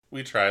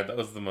We tried. That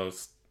was the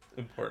most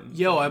important.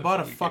 Yo, I bought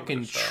a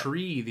fucking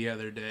tree the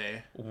other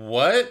day.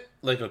 What?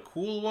 Like a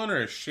cool one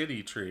or a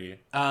shitty tree?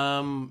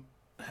 Tony,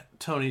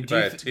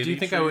 do you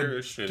think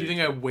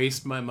I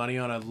waste my money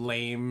on a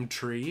lame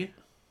tree?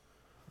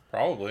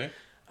 Probably.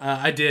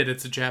 I did.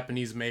 It's a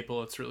Japanese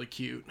maple. It's really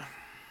cute.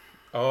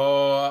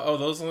 Oh,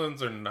 those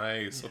ones are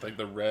nice with like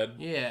the red.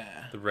 Yeah.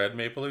 The red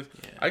maple leaves.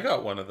 Yeah. I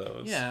got one of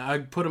those. Yeah, I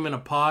put him in a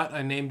pot.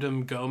 I named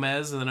him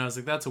Gomez, and then I was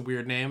like, that's a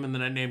weird name, and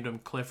then I named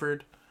him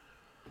Clifford.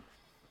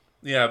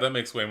 Yeah, that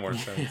makes way more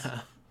sense.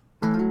 Yeah.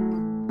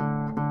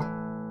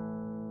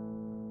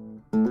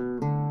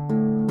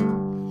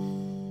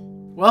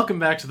 Welcome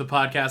back to the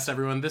podcast,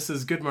 everyone. This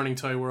is Good Morning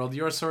Toy World,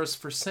 your source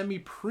for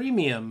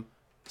semi-premium,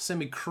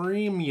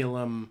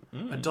 semi-creamulum,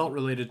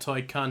 adult-related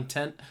toy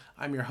content.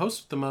 I'm your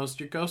host with the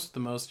most, your ghost with the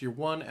most, your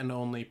one and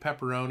only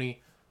Pepperoni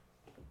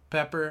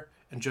Pepper.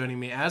 And joining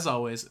me, as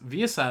always,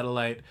 via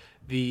satellite,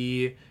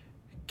 the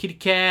kitty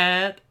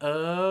cat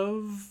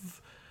of...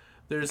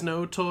 There's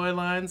no toy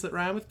lines that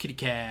rhyme with kitty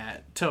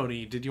cat.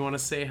 Tony, did you want to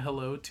say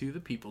hello to the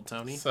people,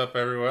 Tony? What's up,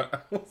 everyone? I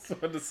was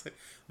about to say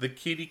the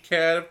kitty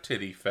cat of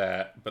titty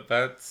fat, but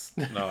that's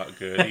not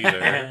good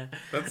either.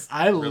 That's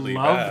really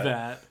love bad.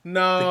 that.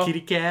 No. The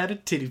kitty cat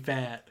of titty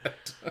fat.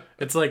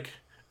 It's like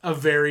a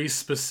very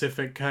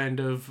specific kind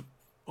of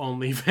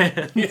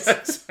OnlyFans.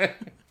 Yes.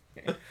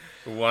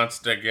 Who wants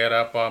to get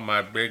up on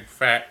my big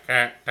fat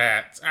cat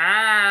tats?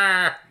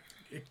 Ah!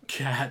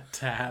 Cat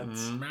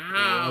tats.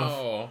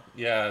 No.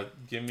 Yeah,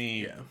 give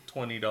me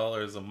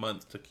 $20 a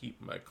month to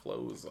keep my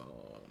clothes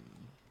on.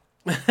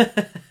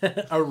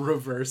 A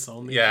reverse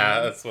only. Yeah,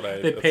 that's what I.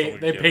 They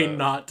pay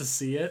not to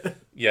see it.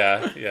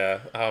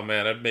 Yeah. Oh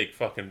man, I'd make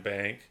fucking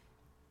bank.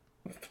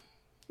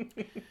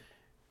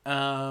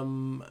 Yeah,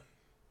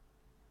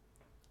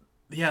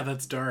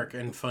 that's dark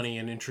and funny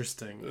and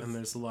interesting, and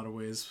there's a lot of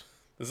ways.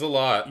 There's a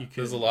lot.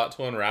 There's a lot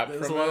to unwrap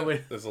from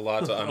it. There's a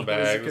lot to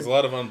unbag. There's a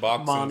lot of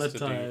unboxings to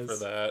do for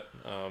that.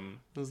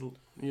 There's a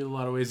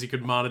lot of ways you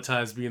could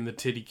monetize being the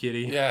titty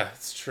kitty. Yeah,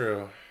 it's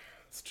true.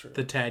 It's true.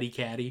 The tatty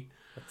catty.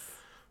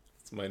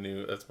 That's my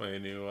new.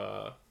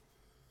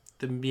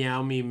 The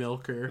meow me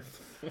milker.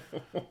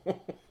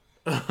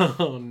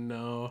 Oh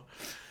no.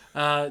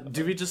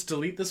 Do we just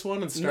delete this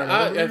one and start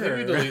over? I think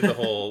we delete the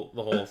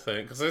whole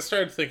thing because I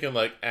started thinking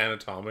like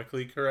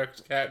anatomically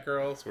correct cat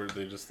girls where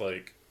they just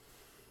like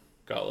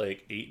got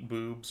like 8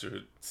 boobs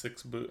or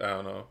 6 boobs. I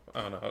don't know.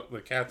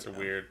 The cats are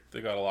weird.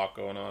 They got a lot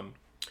going on.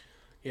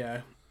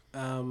 Yeah.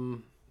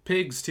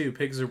 Pigs too.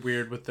 Pigs are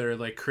weird with their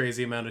like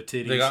crazy amount of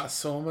titties. They got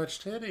so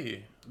much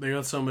titty. They're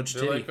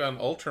like an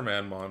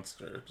Ultraman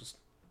monster.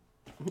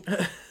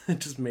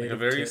 Just made like a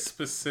very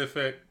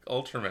specific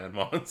Ultraman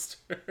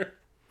monster.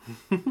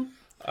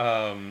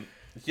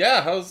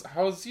 Yeah,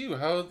 how's you?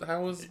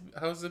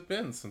 How's it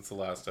been since the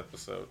last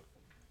episode?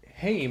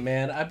 Hey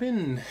man, I've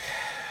been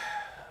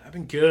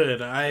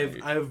good.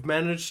 I've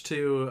managed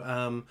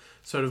to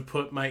sort of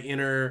put my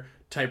inner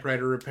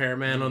typewriter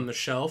repairman on the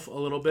shelf a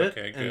little bit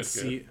and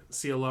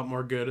see a lot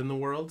more good in the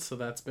world, so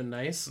that's been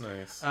nice.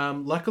 Nice.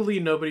 Luckily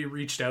nobody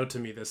reached out to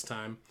me this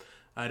time.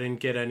 I didn't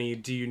get any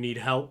do you need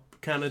help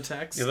kind of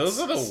texts. Yeah, those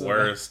are the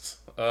worst.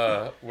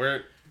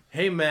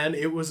 Hey man,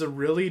 it was a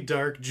really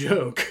dark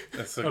joke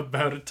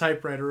about a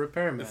typewriter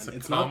repairman.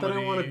 It's not that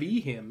I want to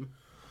be him.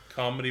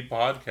 Comedy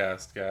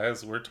podcast,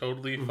 guys. We're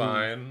totally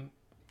fine.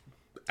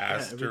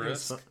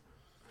 Asterisk.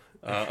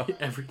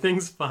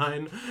 Everything's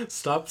fine.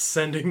 Stop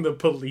sending the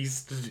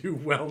police to do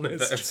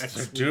wellness checks.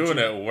 They're doing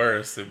it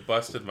worse. They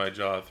busted my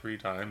jaw 3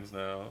 times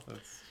now.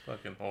 That's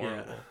fucking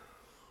horrible. Yeah.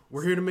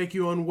 We're here to make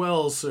you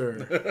unwell,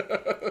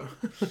 sir.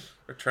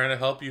 We're trying to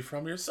help you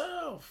from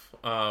yourself.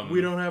 We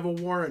don't have a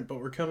warrant, but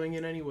we're coming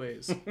in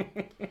anyways.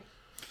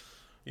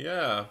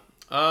 Yeah.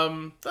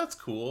 That's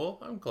cool.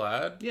 I'm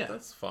glad. Yeah.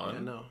 That's fun.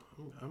 Yeah, no.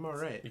 I'm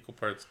alright. Equal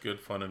parts good,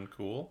 fun, and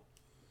cool.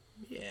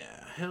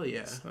 Yeah, hell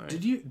yeah. Nice.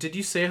 Did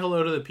you say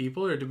hello to the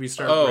people, or did we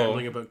start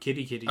rambling about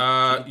kitty?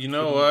 You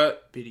know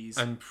what? Bitties.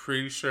 I'm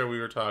pretty sure we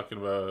were talking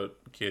about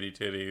kitty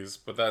titties,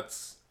 but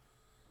that's...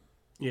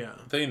 Yeah.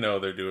 They know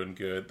they're doing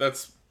good.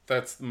 That's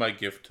my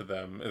gift to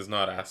them, is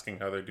not asking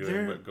how they're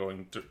doing, but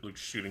going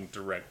shooting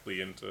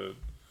directly into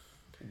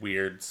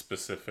weird,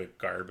 specific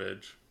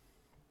garbage.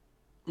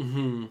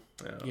 Mm-hmm.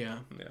 Yeah.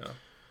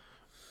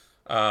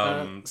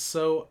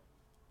 So,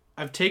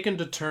 I've taken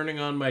to turning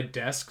on my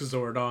desk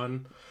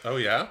Zordon. Oh,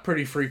 yeah?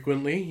 Pretty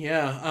frequently,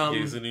 yeah.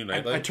 He's a new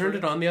nightlight. I turned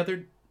it on the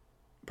other...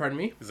 Pardon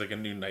me? He's like a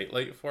new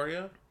nightlight for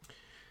you?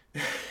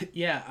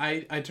 Yeah,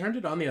 I turned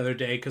it on the other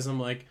day because I'm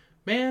like,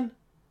 man...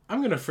 I'm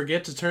going to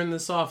forget to turn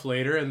this off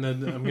later, and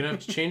then I'm going to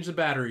have to change the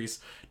batteries.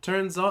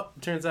 Turns out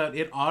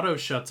it auto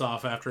shuts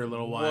off after a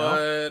little while.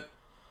 What?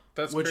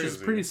 That's which crazy.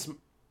 is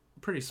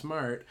pretty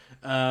smart.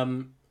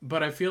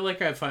 But I feel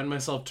like I find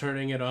myself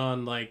turning it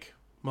on like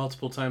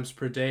multiple times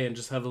per day and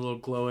just have a little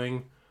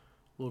glowing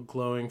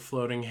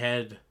floating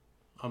head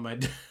on my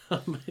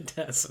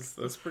desk.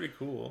 That's pretty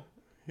cool.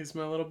 He's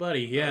my little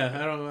buddy. Yeah,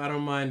 I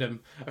don't mind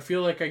him. I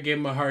feel like I gave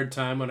him a hard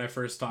time when I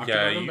first talked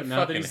about him, but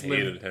now that he's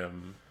hated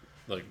him.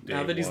 like day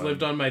now that he's one.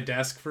 lived on my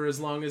desk for as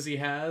long as he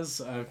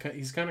has,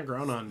 he's kind of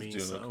grown on me.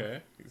 He's doing so.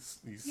 okay.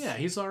 Yeah,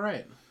 he's all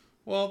right.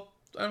 Well,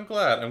 I'm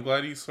glad. I'm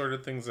glad you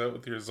sorted things out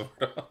with your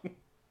Zordon.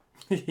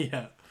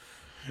 Yeah.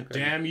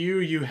 Damn you,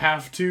 you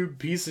have to,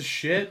 piece of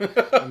shit.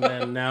 And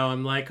then now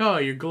I'm like, oh,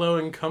 your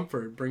glowing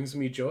comfort brings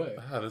me joy.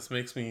 This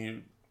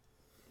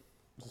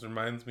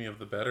reminds me of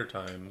the better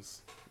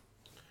times.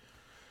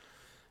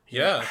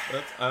 Yeah,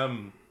 that's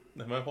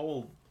my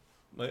whole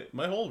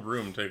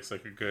room takes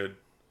like a good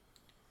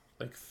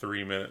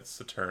 3 minutes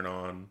to turn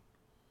on.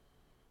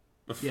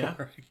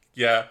 Before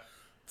yeah,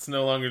 it's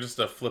no longer just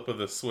a flip of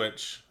the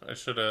switch. I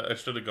should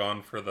have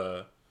gone for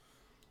the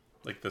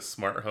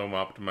smart home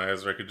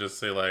optimizer. I could just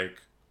say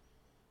like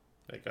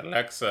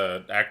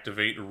Alexa,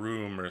 activate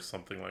room or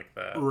something like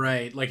that.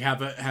 Right, like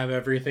have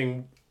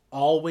everything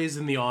always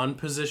in the on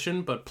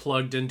position, but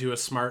plugged into a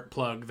smart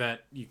plug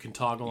that you can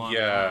toggle on.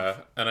 Yeah,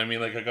 and I mean,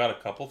 like, I got a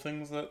couple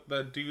things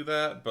that do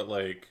that, but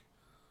like,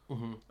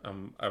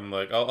 I'm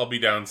like, I'll be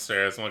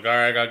downstairs. I'm like, all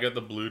right, I gotta get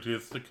the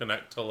Bluetooth to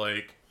connect to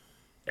like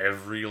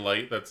every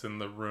light that's in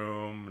the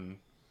room, and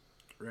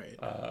right,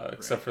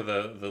 except for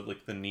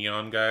the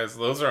neon guys.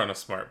 Those are on a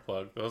smart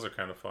plug. Those are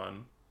kind of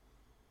fun.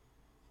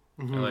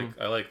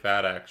 I like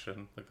that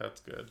action. Like,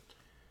 that's good.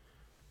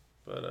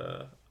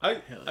 But I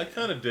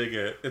kind of dig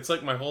it. It's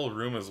like my whole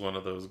room is one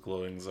of those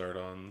glowing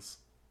Zordons.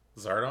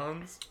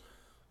 Zordon.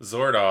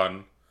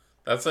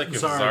 That's like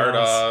if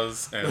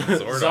Zardoz and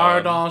Zordon.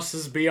 Zardos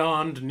is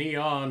beyond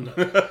neon.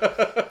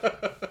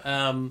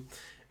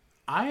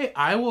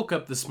 I woke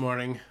up this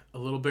morning a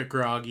little bit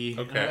groggy.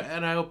 Okay.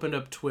 And I opened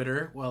up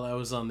Twitter while I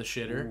was on the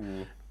shitter.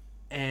 Ooh.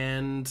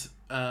 And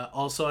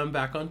also I'm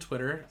back on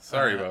Twitter.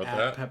 Sorry about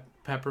that.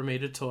 Pepper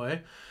made a toy.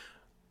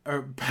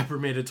 Or Pepper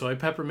made a toy.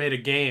 Pepper made a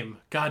game.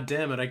 God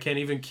damn it, I can't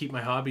even keep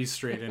my hobbies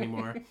straight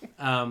anymore.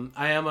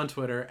 I am on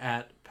Twitter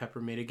at Pepper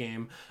made a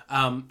game.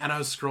 And I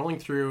was scrolling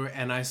through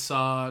and I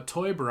saw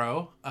Toy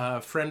Bro,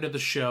 friend of the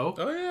show.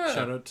 Oh, yeah.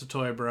 Shout out to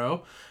Toy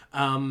Bro.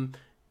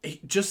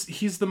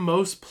 He's the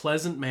most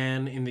pleasant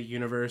man in the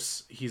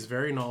universe. He's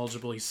very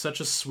knowledgeable. He's such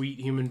a sweet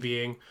human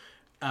being.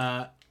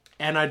 And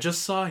I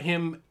just saw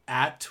him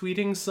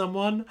tweeting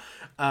someone.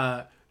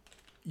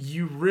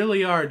 You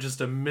really are just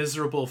a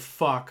miserable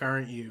fuck,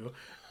 aren't you?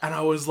 And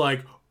I was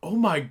like, oh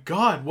my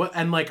god, what?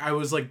 And like, I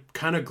was like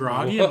kind of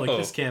groggy. I'm like,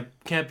 this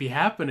can't be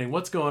happening.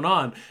 What's going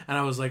on? And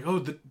I was like,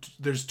 oh,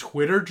 there's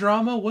Twitter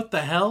drama? What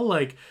the hell?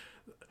 Like,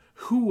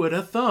 who would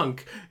have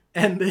thunk?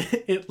 And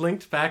it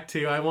linked back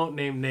to, I won't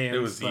name names. It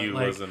was you,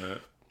 like, wasn't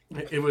it?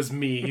 It was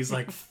me. He's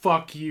like,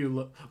 fuck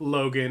you,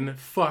 Logan.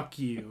 Fuck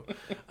you.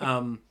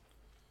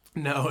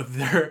 No,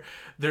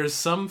 there's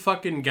some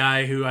fucking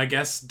guy who I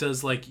guess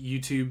does like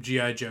YouTube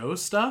G.I. Joe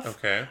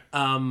stuff. Okay.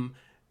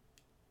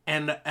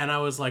 And I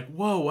was like,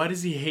 whoa, why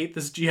does he hate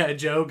this G.I.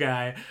 Joe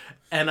guy?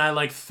 And I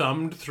like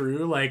thumbed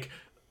through like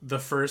the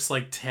first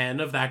like 10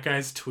 of that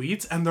guy's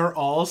tweets, and they're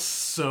all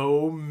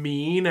so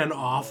mean and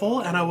awful.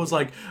 And I was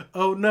like,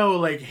 oh no,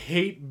 like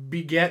hate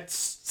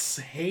begets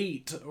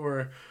hate,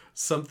 or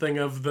something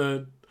of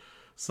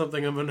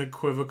an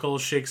equivocal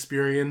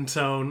Shakespearean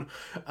tone.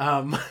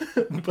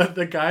 But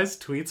the guy's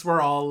tweets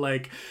were all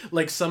like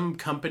some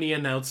company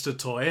announced a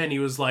toy and he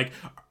was like,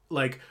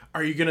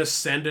 are you gonna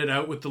send it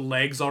out with the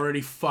legs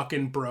already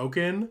fucking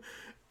broken?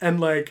 And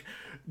like,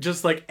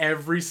 just like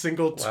every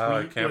single tweet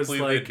I can't was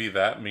believe like, they'd be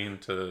that mean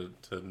to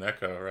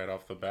NECA right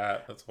off the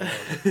bat. That's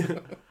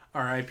horrible.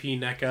 R.I.P.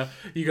 NECA.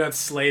 You got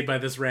slayed by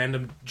this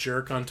random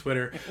jerk on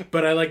Twitter.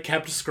 But I like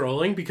kept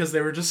scrolling because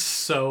they were just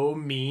so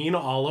mean,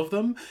 all of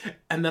them.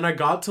 And then I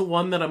got to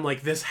one that I'm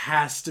like, this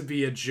has to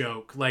be a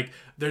joke. Like,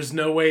 there's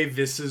no way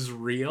this is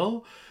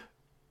real.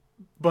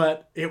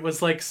 But it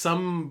was like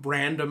some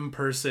random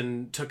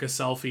person took a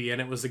selfie and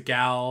it was a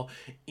gal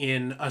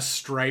in a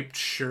striped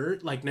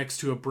shirt, like next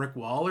to a brick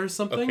wall or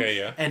something. Okay,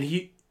 yeah. And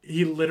he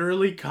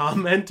literally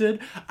commented,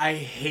 I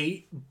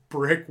hate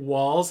brick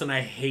walls and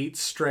I hate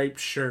striped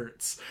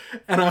shirts.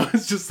 And I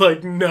was just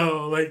like,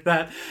 no, like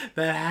that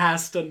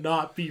has to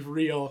not be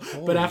real.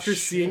 Holy but after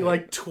shit. seeing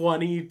like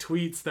 20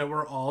 tweets that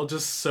were all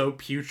just so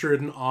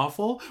putrid and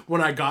awful, when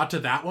I got to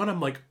that one,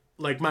 I'm like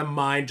my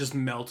mind just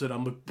melted.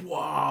 I'm like,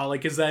 wow,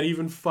 like, is that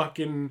even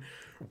fucking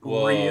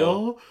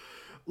real?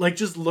 Like,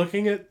 just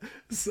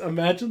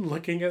imagine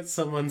looking at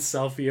someone's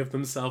selfie of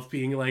themselves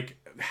being like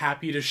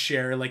happy to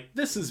share, like,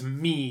 this is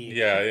me.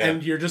 Yeah.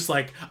 And you're just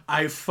like,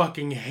 I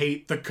fucking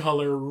hate the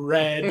color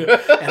red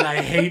and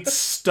I hate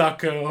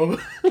stucco.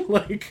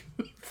 Like,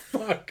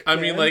 fuck. I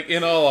mean, like,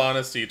 in all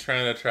honesty,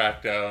 trying to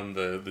track down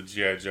the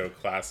G.I. Joe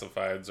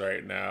classifieds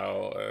right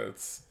now,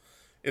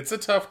 it's a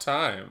tough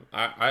time.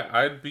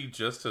 I'd be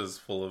just as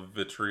full of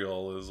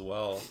vitriol as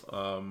well.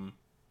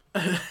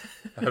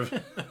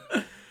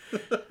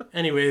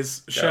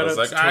 Anyways, shout out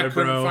to I Toy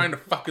couldn't Bro. find a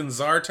fucking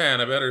Zartan.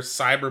 I better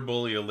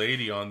cyberbully a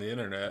lady on the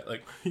internet.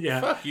 Like, yeah,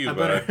 fuck you,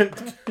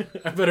 bud.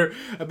 I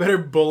better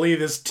bully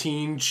this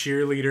teen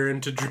cheerleader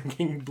into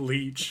drinking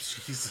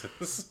bleach.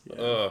 Jesus.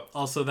 Yeah.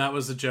 Also, that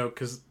was a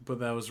joke, but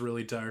that was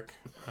really dark.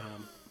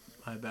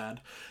 My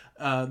bad.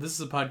 This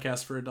is a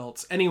podcast for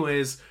adults.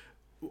 Anyways,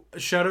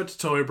 shout out to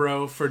Toy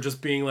Bro for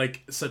just being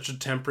like such a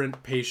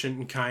temperate, patient,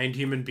 and kind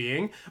human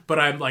being. But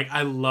I'm like,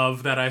 I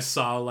love that I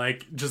saw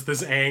like just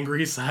this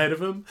angry side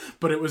of him,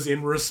 but it was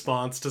in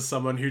response to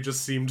someone who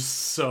just seemed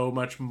so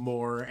much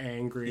more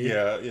angry.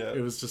 Yeah.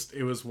 It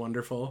was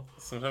wonderful.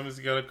 Sometimes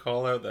you gotta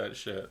call out that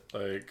shit.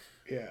 Like,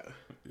 Yeah.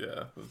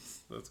 yeah,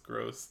 that's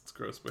gross. It's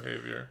gross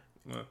behavior.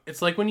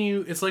 It's like when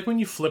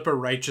you flip a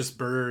righteous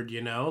bird,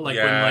 you know? Like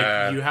when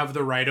Yeah. like you have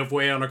the right of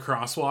way on a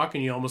crosswalk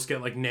and you almost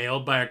get like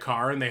nailed by a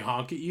car and they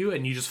honk at you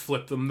and you just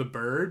flip them the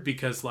bird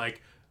because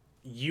like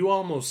you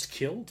almost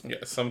killed me.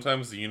 Yeah,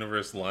 sometimes the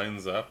universe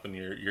lines up and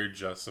you're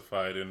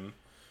justified in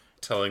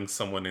telling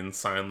someone in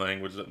sign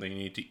language that they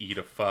need to eat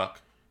a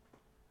fuck.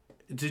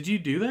 Did you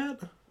do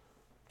that?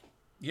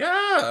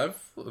 Yeah,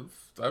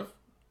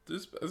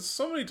 there's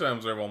so many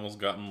times where I've almost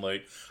gotten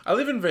like, I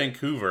live in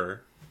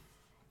Vancouver.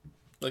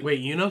 Like,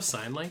 Wait, you know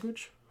sign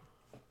language?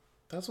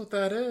 that's what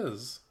that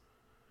is.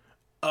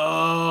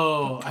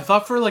 Oh, I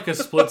thought for like a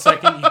split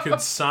second you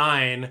could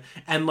sign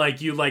and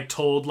like you like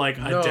told like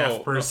a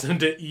deaf person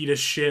to eat a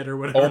shit or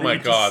whatever. Oh my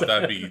god,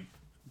 that'd be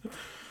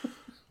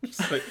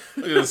just like,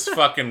 look at this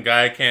fucking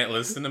guy can't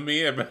listen to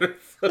me. I better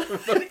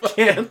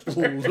can't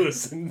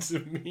listen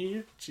to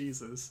me.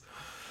 Jesus.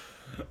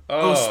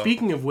 Oh,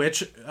 speaking of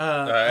which,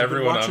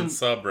 everyone on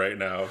sub right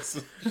now.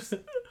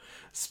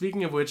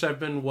 Speaking of which, I've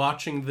been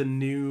watching the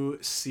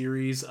new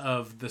series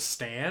of The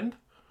Stand.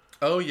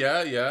 Oh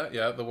yeah.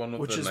 The one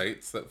with the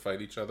knights that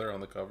fight each other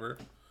on the cover.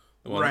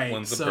 The one, right.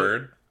 One's a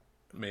bird,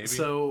 maybe.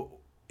 So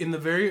in the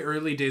very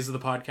early days of the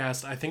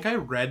podcast, I think I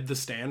read The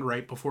Stand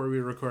right before we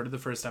recorded the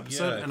first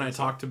episode, and I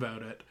talked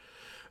about it.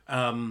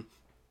 And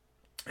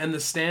The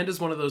Stand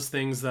is one of those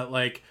things that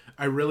like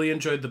I really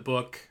enjoyed the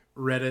book.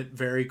 Read it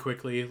very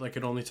quickly. Like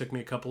it only took me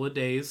a couple of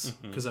days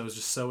because I was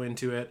just so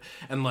into it.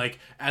 And like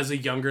as a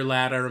younger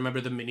lad, I remember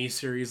the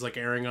miniseries like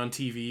airing on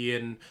TV,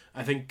 and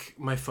I think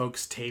my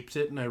folks taped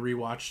it and I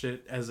rewatched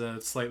it as a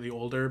slightly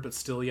older but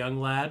still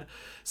young lad.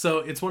 So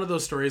it's one of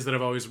those stories that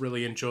I've always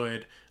really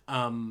enjoyed.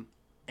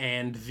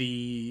 And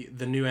the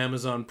new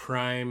Amazon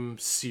Prime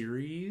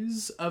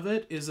series of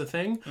it is a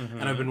thing,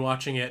 and I've been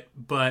watching it,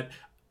 but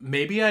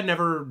maybe I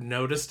never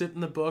noticed it in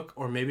the book,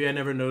 or maybe I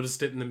never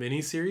noticed it in the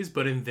miniseries,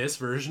 but in this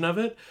version of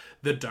it,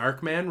 the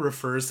Dark Man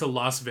refers to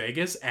Las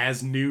Vegas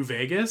as New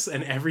Vegas,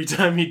 and every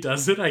time he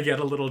does it, I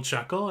get a little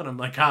chuckle, and I'm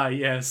like, ah,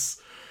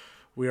 yes,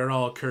 we are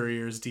all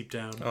couriers deep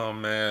down. Oh,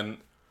 man.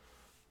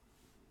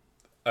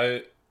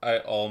 I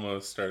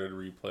almost started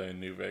replaying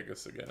New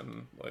Vegas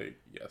again, like,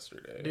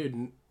 yesterday.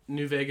 Dude,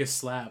 New Vegas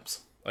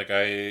slaps. Like,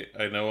 I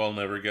know I'll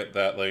never get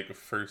that, like,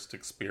 first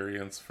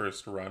experience,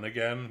 first run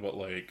again, but,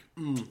 like...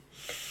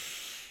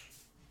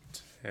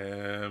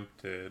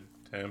 Tempted.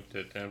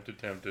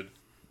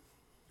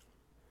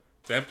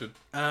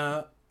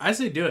 I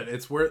say do it.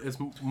 It's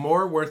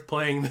more worth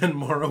playing than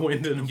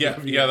Morrowind and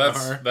Oblivion. Yeah,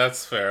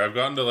 that's fair. I've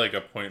gotten to, like,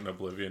 a point in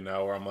Oblivion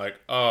now where I'm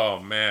like, oh,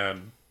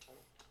 man.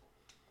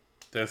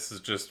 This is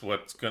just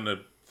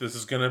this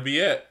is gonna be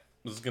it.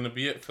 This is gonna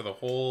be it for the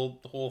whole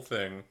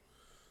thing.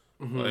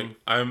 Mm-hmm. Like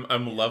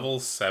I'm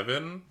level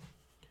 7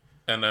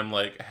 and I'm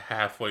like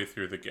halfway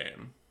through the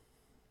game.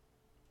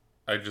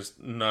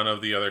 None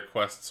of the other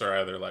quests are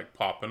either like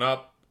popping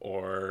up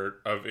or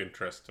of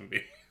interest to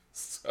me.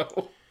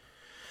 So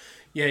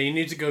yeah, you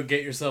need to go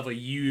get yourself a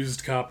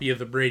used copy of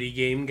the Brady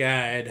Game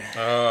Guide.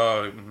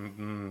 Oh,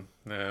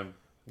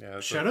 yeah.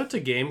 Shout out to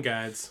game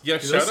guides. Yeah,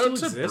 shout out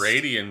to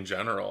Brady in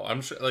general.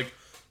 I'm sure like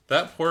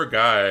that poor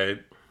guy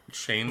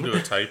chained to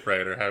a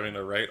typewriter, having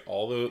to write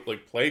all the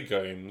play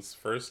games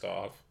first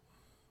off,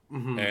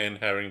 and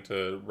having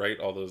to write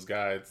all those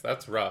guides.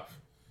 That's rough.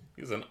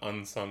 He's an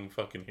unsung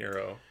fucking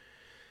hero.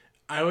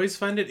 I always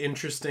find it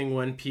interesting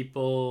when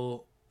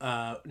people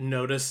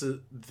notice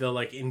the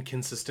like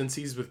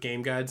inconsistencies with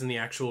game guides in the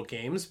actual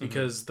games,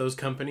 because those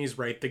companies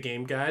write the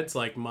game guides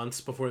like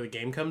months before the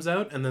game comes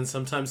out, and then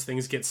sometimes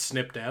things get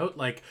snipped out.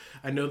 Like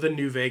I know the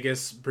New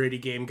Vegas Brady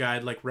Game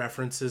Guide like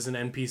references an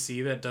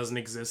NPC that doesn't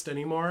exist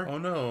anymore. Oh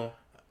no.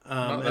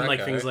 And like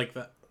guy. Things like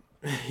that.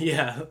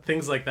 Yeah,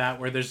 things like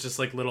that where there's just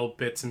like little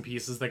bits and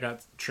pieces that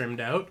got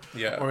trimmed out.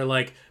 Yeah. Or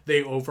like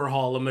they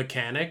overhaul a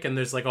mechanic and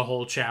there's like a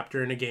whole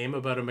chapter in a game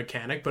about a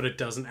mechanic, but it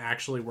doesn't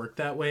actually work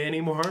that way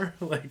anymore.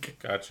 Like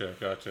Gotcha.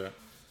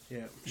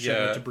 Yeah.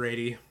 Shout out to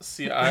Brady.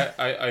 See,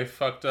 I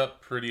fucked up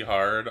pretty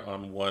hard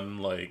on one,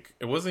 like,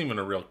 it wasn't even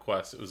a real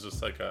quest. It was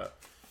just like a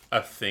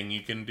thing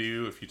you can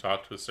do if you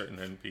talk to a certain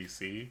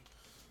NPC,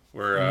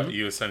 where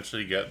you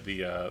essentially get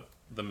the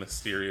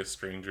mysterious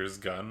stranger's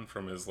gun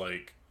from his,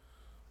 like,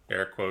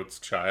 air quotes,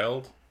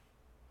 child.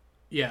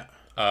 Yeah.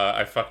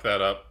 I fucked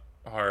that up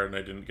hard and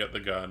I didn't get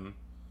the gun.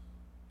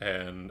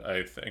 And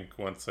I think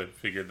once I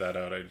figured that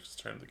out, I just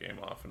turned the game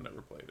off and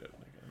never played it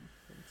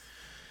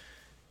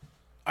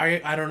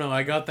again. I don't know.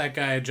 I got that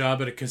guy a job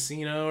at a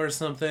casino or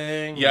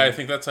something. Yeah, I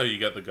think that's how you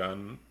get the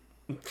gun.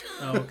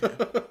 Oh,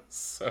 okay.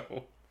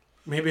 So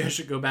maybe I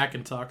should go back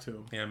and talk to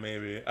him. Yeah,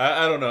 maybe.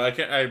 I don't know.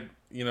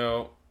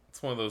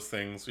 It's one of those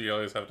things where you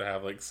always have to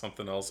have like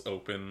something else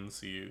open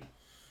so you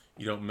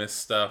don't miss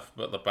stuff,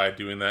 but by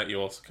doing that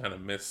you also kind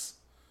of miss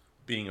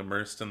being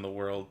immersed in the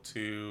world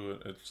too.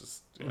 It's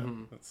just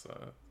it's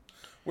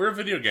we're a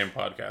video game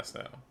podcast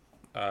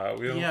now.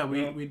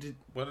 We did.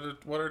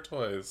 What are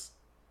toys?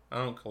 I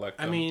don't collect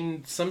them. I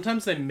mean,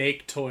 sometimes they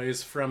make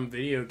toys from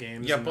video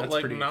games. Yeah, and but that's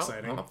like pretty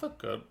exciting.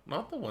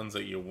 not the ones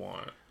that you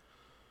want.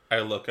 I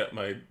look at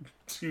my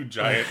 2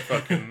 giant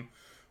fucking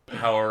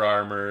power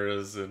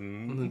armors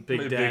and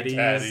big my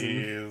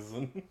daddies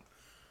and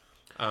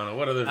I don't know,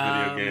 what other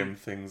video game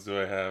things do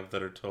I have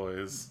that are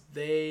toys?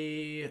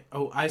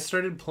 I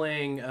started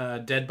playing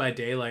Dead by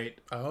Daylight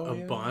a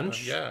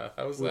bunch. Yeah,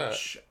 how was that?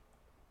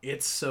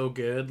 It's so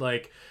good.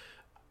 Like,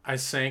 I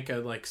sank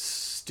a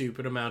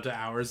stupid amount of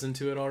hours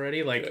into it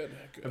already. Like, good.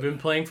 I've been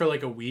playing for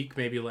like a week,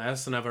 maybe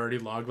less, and I've already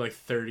logged like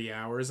 30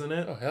 hours in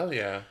it. Oh, hell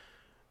yeah.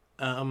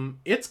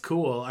 It's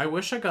cool. I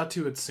wish I got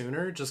to it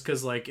sooner, just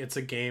because like it's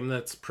a game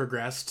that's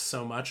progressed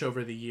so much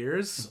over the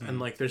years, and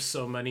like there's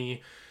so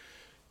many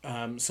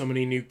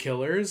new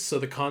killers. So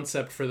the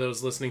concept, for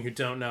those listening who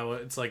don't know,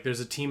 it's like there's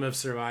a team of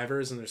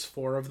survivors and there's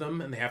 4 of them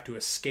and they have to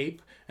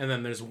escape, and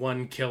then there's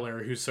one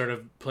killer who's sort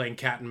of playing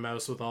cat and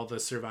mouse with all the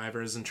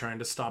survivors and trying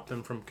to stop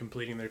them from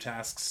completing their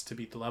tasks to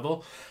beat the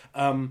level.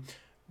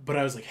 But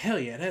I was like, hell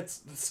yeah,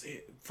 that's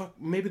fuck,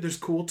 maybe there's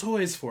cool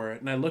toys for it.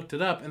 And I looked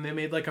it up, and they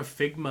made like a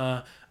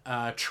Figma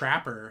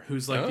Trapper,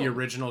 who's like the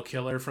original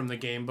killer from the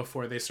game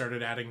before they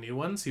started adding new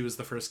ones. He was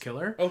the first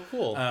killer. Oh,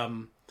 cool.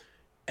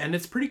 And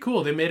it's pretty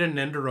cool. They made a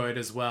Nendoroid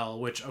as well,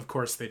 which of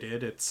course they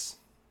did. It's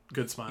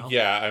good smile.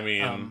 Yeah, I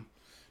mean,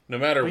 no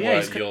matter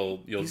what, you'll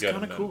get a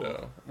Nendo.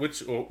 Cool.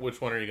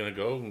 Which one are you gonna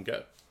go and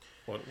get?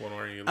 What one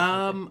are you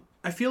looking for?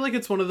 I feel like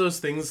it's one of those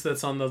things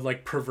that's on the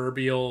like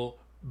proverbial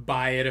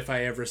buy it if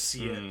I ever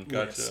see it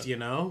list, you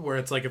know? Where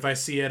it's like if I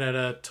see it at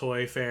a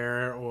toy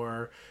fair,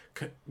 or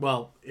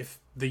well, if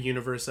the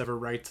universe ever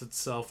rights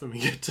itself and we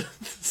get to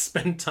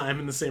spend time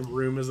in the same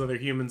room as other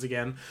humans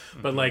again.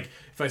 But like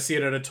if I see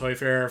it at a toy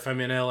fair, if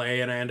I'm in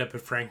LA and I end up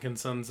at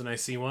Frankensons and I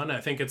see one,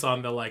 I think it's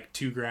on the like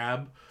to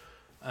grab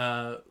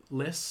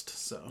list.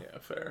 So yeah,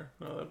 fair.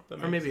 No,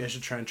 that or maybe I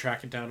should try and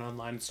track it down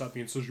online and stop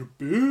being such a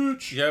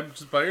bitch. Yeah,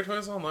 just buy your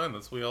toys online.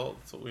 That's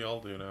what we all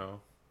do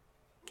now.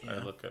 Yeah. I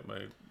look at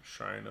my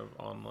shrine of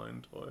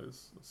online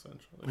toys,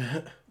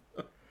 essentially.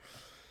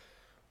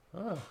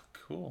 Oh,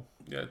 cool.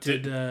 Yeah.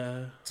 Did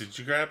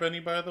you grab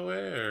any, by the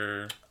way,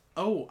 or?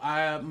 Oh,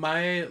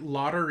 my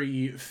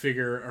lottery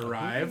figure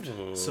arrived.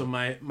 Ooh. So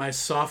my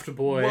soft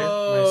boy,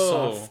 my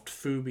soft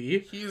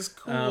Fubi. He's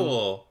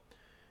cool.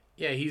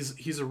 Yeah,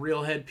 he's a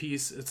real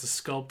headpiece. It's a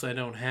sculpt I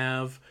don't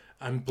have.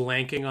 I'm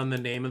blanking on the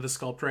name of the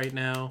sculpt right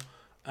now.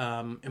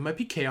 It might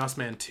be Chaos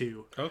Man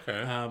 2.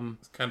 Okay.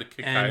 It's kind of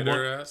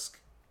Kikaider-esque.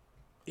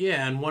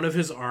 Yeah, and one of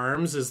his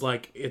arms is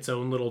like its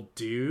own little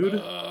dude.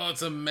 Oh,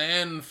 it's a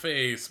man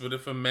face, but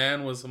if a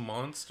man was a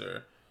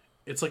monster.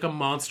 It's like a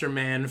monster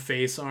man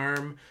face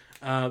arm.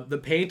 The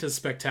paint is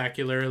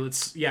spectacular.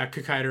 It's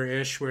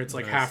Kikaider-ish, where it's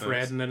like half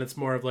red, and then it's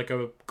more of like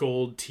a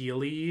gold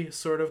teal-y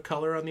sort of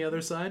color on the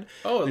other side.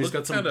 Oh, he's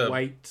got some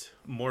white,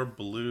 more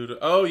blue.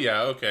 Oh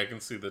yeah, okay, I can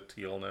see the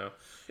teal now.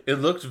 It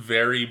looked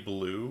very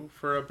blue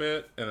for a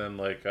bit, and then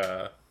like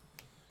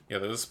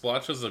those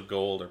splotches of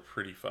gold are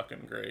pretty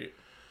fucking great.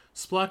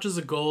 Splotches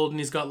of gold,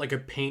 and he's got like a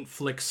paint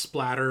flick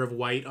splatter of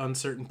white on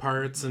certain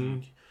parts,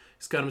 and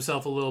he's got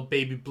himself a little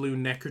baby blue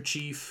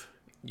neckerchief.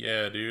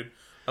 Yeah, dude.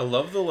 I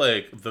love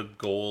the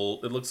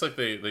gold. It looks like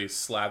they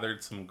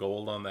slathered some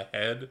gold on the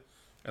head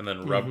and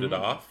then rubbed it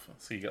off,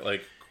 so you get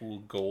like cool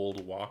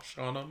gold wash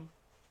on them.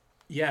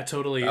 Yeah,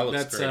 totally.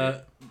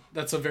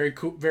 That's a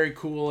very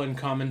cool and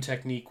common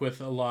technique with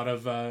a lot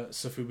of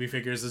Sofubi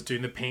figures, is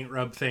doing the paint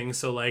rub thing.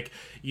 So like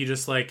you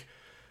just like.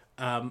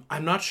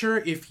 I'm not sure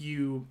if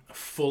you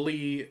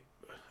fully.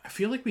 I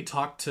feel like we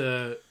talked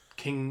to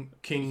King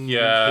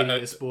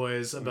Hideous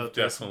Boys about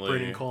this,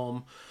 Brandon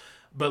Colm,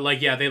 but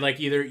like they like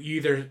you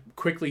either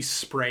quickly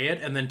spray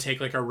it and then take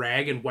like a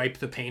rag and wipe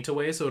the paint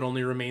away so it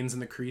only remains in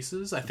the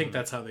creases. I think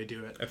that's how they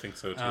do it. I think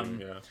so too.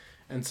 Yeah.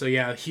 And so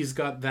he's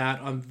got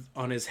that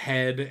on his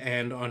head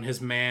and on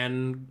his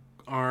man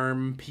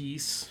arm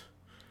piece.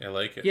 I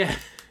like it. Yeah,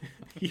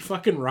 he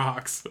fucking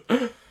rocks.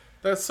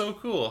 That's so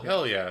cool.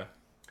 Hell yeah.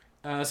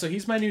 So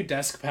he's my new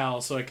desk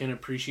pal, so I can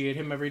appreciate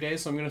him every day.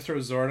 So I'm gonna throw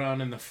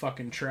Zordon in the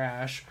fucking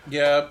trash.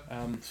 Yeah.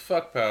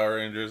 Fuck Power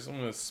Rangers. I'm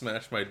gonna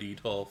smash my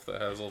Detolf that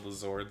has all the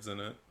Zords in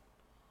it.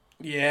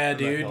 Yeah,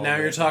 dude. Now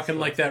you're talking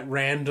like that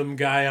random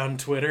guy on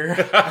Twitter.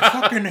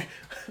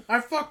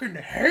 I fucking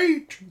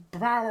hate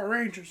Power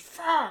Rangers.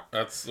 Fuck.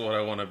 That's what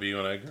I want to be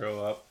when I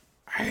grow up.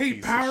 I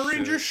hate Power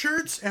Ranger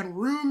shirts and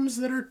rooms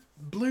that are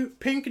blue,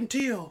 pink, and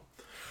teal.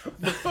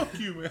 Fuck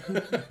you,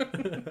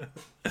 man.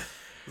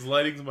 This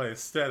lighting's my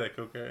aesthetic,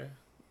 okay?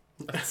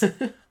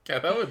 Yeah,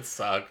 that would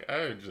suck.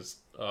 I would just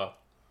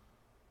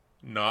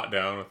not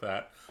down with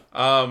that.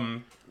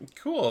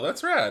 Cool,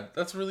 that's rad.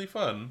 That's really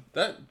fun.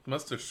 That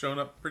must have shown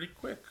up pretty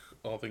quick,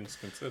 all things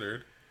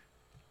considered.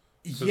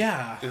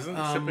 Yeah. Isn't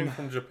shipping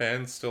from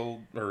Japan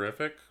still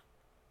horrific?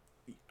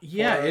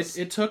 Yeah,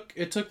 it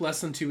took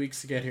less than 2 weeks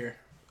to get here.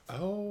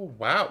 Oh,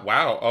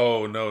 wow.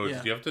 Oh, no. Yeah.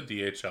 Did you have to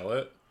DHL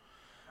it?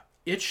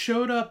 It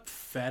showed up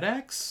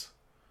FedEx.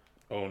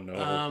 Oh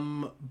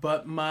no.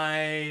 But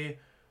my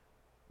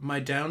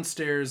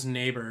downstairs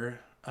neighbor,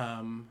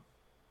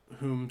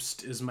 whom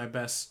is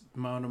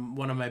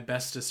one of my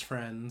bestest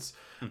friends,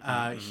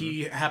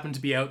 he happened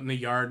to be out in the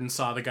yard and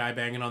saw the guy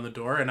banging on the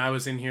door, and I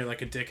was in here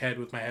like a dickhead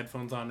with my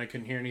headphones on. I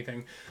couldn't hear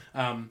anything.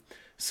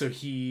 So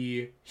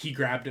he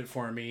grabbed it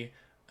for me.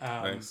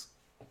 Nice.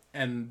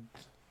 And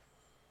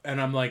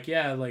I'm like,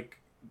 yeah, like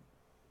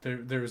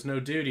there was no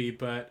duty,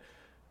 but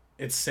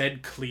it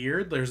said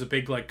cleared. There's a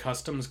big like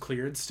customs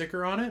cleared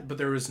sticker on it, but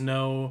there was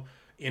no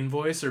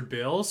invoice or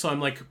bill. So I'm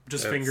like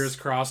just fingers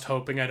crossed,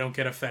 hoping I don't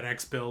get a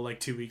FedEx bill like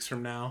 2 weeks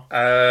from now.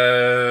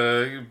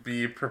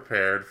 Be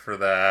prepared for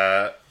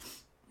that.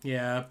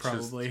 Yeah,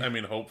 probably.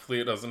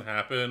 Hopefully it doesn't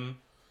happen.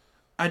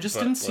 I just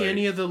didn't see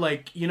any of the,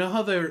 like, you know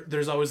how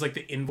there's always like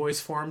the invoice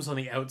forms on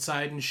the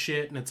outside and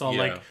shit, and it's all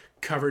like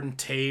covered in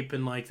tape,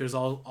 and like there's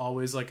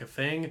always like a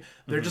thing.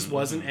 There just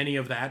wasn't any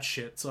of that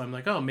shit. So I'm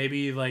like, oh,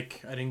 maybe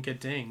like I didn't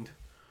get dinged.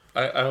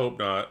 I hope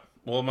not.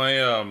 Well, my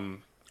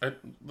there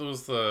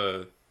was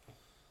the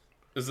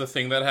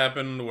thing that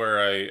happened where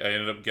I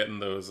ended up getting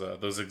those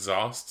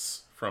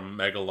exhausts from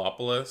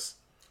Megalopolis.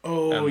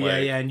 Oh, and,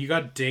 yeah, and you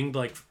got dinged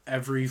like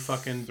every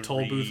fucking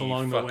toll booth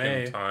along the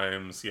way.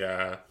 Times,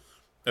 yeah.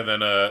 And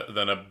then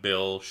a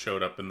bill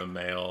showed up in the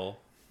mail,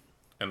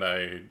 and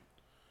I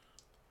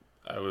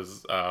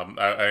invoked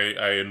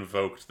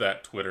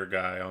that Twitter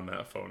guy on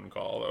that phone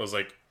call. I was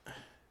like,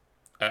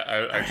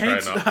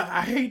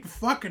 I hate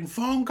fucking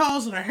phone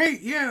calls, and I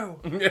hate you.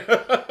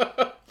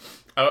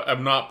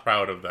 I'm not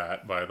proud of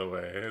that, by the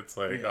way. It's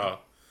like,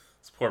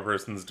 this poor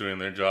person's doing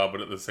their job, but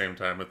at the same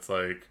time, it's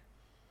like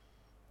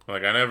I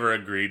never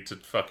agreed to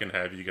fucking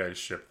have you guys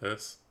ship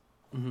this.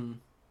 Mm-hmm.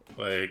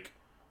 Like,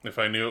 if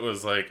I knew it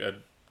was like a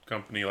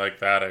company like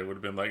that, I would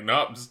have been like,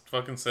 nope, just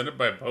fucking send it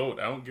by boat.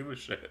 I don't give a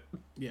shit.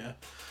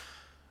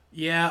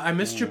 Yeah, I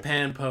miss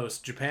Japan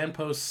Post. Japan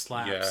Post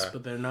slaps,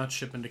 but they're not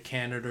shipping to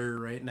Canada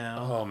right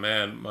now. Oh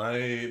man,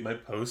 my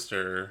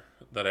poster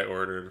that I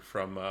ordered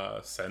from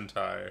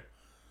Sentai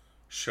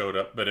showed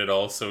up, but it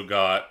also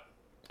got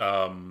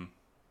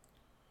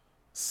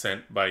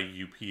sent by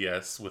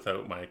UPS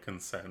without my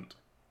consent.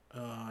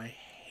 Oh, I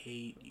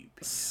hate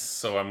UPS.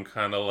 So I'm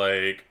kind of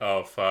like,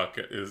 oh fuck,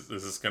 is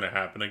this gonna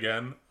happen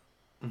again?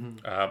 Mm-hmm.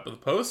 But the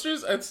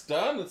posters, it's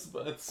done.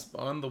 It's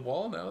on the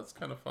wall now. It's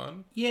kind of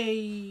fun.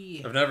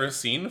 Yay! I've never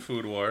seen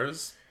Food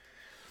Wars,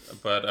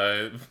 but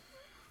I've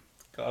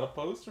got a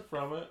poster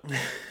from it.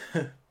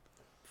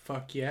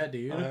 Fuck yeah,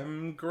 dude.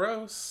 I'm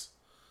gross.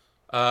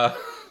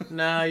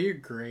 Nah, you're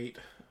great.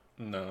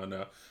 No.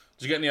 Did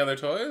you get any other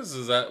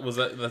toys?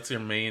 That's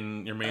your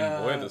main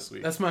boy this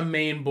week? That's my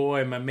main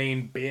boy, my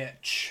main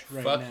bitch.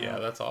 Fuck yeah,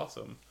 that's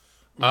awesome.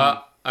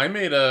 I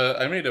made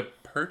a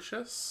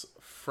purchase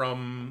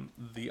from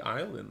the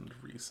island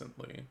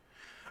recently.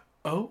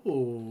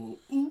 Oh,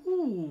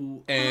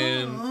 ooh,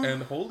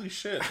 and holy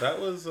shit, that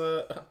was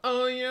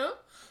oh yeah,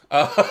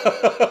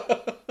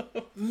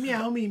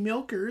 meow me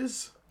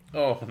milkers.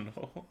 Oh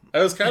no, it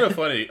was kind of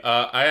funny.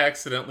 I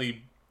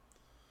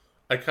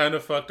kind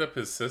of fucked up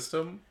his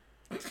system.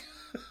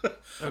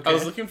 Okay. I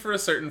was looking for a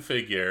certain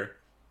figure,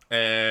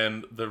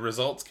 and the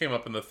results came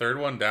up, and the third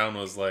one down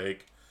was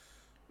like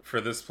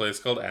for this place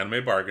called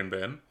Anime Bargain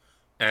Bin.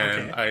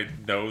 And I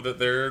know that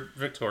they're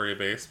Victoria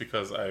based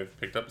because I've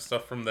picked up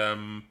stuff from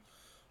them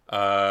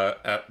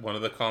at one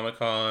of the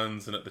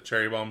Comic-Cons and at the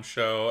Cherry Bomb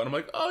show. And I'm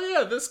like, oh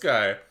yeah, this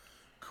guy.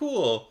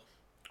 Cool.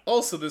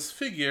 Also, this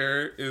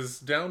figure is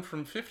down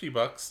from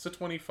 $50 to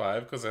 $25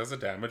 because it has a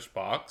damaged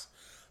box.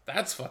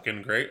 That's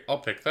fucking great. I'll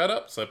pick that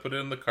up. So I put it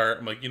in the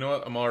cart. I'm like, you know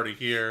what? I'm already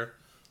here.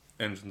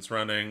 Engine's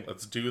running.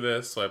 Let's do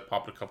this. So I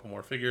popped a couple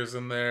more figures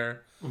in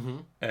there. Mm-hmm.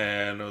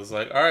 And I was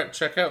like, all right,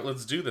 check out.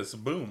 Let's do this.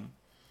 Boom.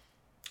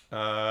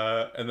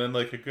 And then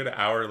like a good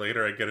hour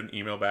later, I get an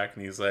email back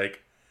and he's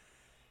like,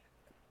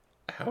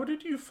 how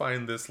did you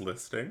find this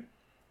listing?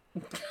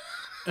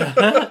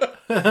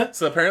 So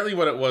apparently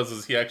what it was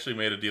is he actually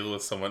made a deal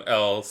with someone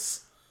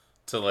else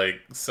to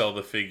like sell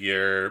the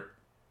figure,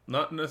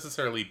 not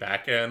necessarily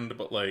back end,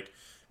 but like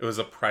it was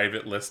a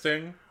private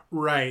listing.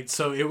 Right.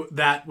 So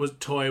that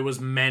toy was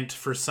meant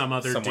for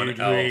someone dude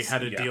who he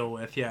had to deal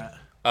with. Yeah.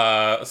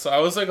 So I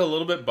was like a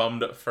little bit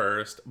bummed at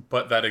first,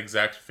 but that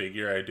exact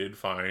figure I did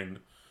find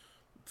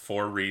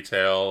for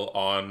retail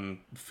on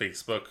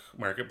Facebook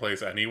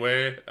Marketplace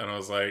anyway, and I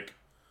was like,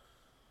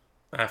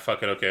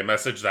 fuck it, okay,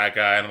 message that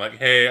guy, and I'm like,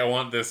 hey, I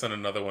want this and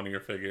another one of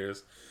your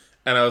figures.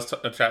 And I was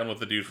chatting with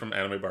the dude from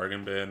Anime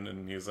Bargain Bin,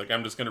 and he was like,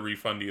 I'm just gonna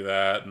refund you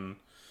that, and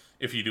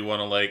if you do want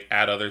to like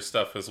add other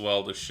stuff as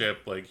well to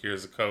ship, like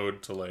here's a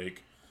code to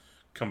like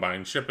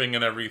combine shipping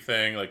and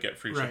everything, like get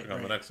free shipping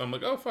on the next one. I'm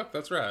like, oh fuck,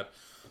 that's rad.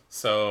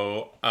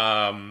 So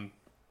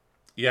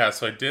yeah,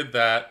 so I did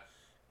that,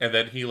 and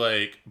then he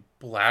like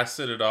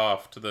blasted it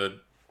off to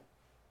the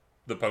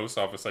post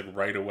office like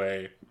right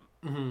away,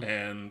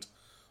 and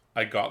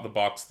I got the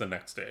box the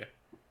next day.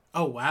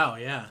 Oh wow,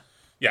 yeah.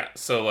 Yeah,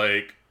 so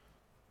like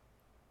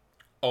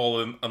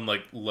all in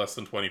like less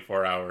than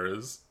 24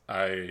 hours,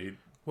 I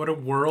What a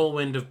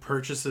whirlwind of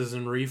purchases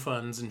and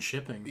refunds and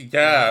shipping.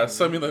 Yeah,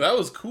 so I mean, like, that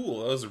was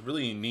cool. That was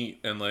really neat,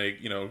 and like,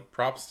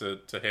 props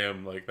to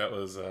him. Like, that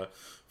was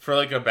for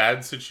like a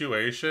bad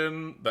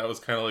situation. That was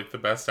kind of like the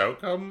best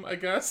outcome, I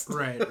guess.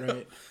 Right.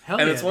 Hell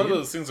And yeah, it's one dude. of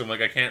those things where I'm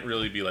like, I can't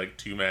really be like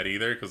too mad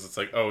either, because it's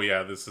like, oh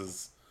yeah, this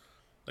is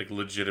like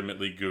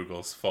legitimately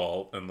Google's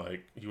fault, and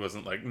like he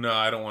wasn't like, no,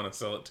 I don't want to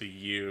sell it to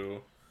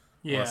you.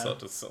 I want to sell it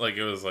to like,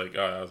 it was like,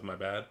 oh, that was my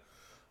bad.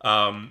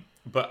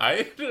 But I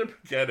ended up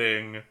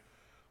getting,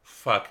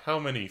 fuck, how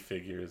many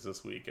figures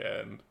this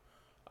weekend?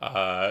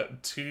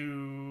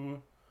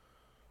 2,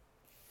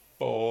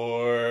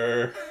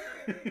 4,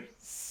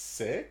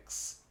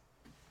 6.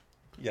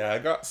 Yeah, I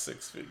got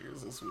 6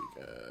 figures this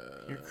weekend.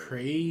 You're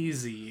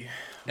crazy.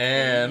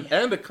 And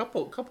a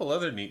couple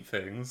other neat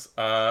things.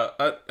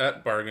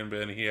 At Bargain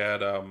Bin, he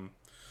had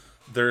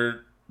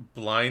their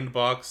blind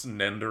box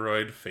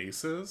Nendoroid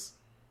faces.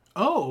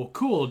 Oh,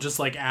 cool. Just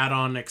like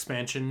add-on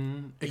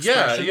expressions.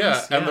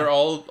 Yeah. And they're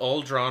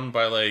all drawn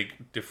by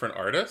like different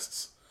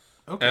artists.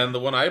 Okay. And the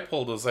one I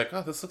pulled was like,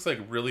 oh, this looks like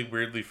really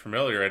weirdly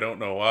familiar. I don't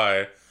know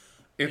why.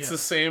 It's the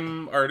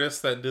same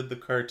artist that did the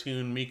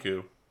cartoon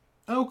Miku.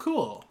 Oh,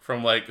 cool.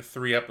 From like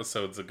 3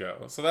 episodes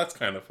ago. So that's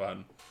kind of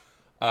fun.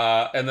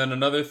 And then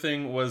another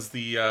thing was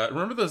the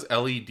remember those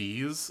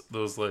LEDs?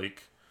 Those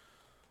like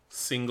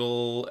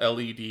single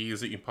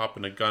LEDs that you pop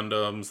into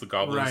Gundams, the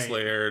Goblin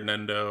Slayer,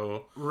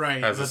 Nendo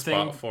has a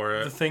spot for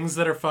it. The things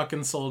that are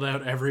fucking sold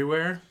out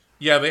everywhere.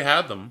 Yeah, they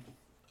had them.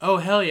 Oh,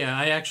 hell yeah.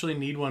 I actually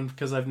need one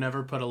because I've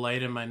never put a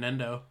light in my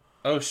Nendo.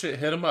 Oh shit,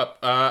 hit him up.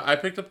 I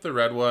picked up the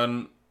red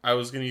one. I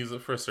was going to use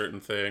it for a certain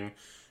thing.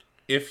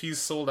 If he's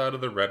sold out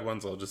of the red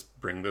ones, I'll just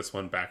bring this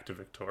one back to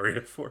Victoria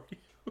for you.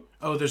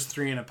 Oh, there's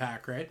 3 in a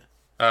pack, right?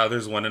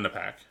 There's 1 in a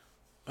pack.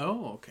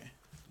 Oh, okay.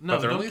 No,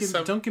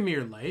 don't give me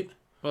your light.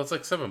 Well, it's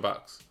like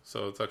 $7,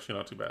 so it's actually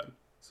not too bad.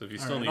 So if you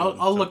still right, need,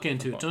 I'll look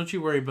into it. Don't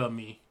you worry about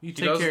me. You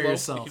take care of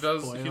yourself.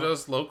 He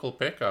does local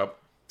pickup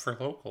for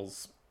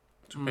locals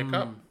to pick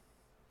up.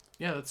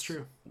 Yeah, that's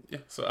true. Yeah.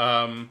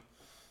 So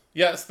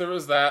yes, there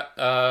was that.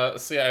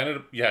 So yeah, I ended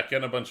up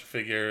getting a bunch of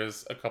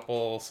figures, a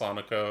couple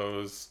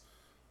Sonicos,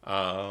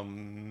 a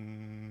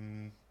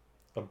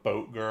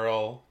boat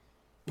girl.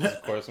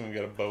 Of course, I'm gonna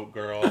get a boat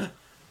girl.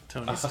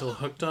 Tony's still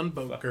hooked on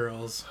boat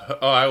girls.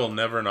 Oh, I will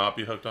never not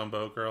be hooked on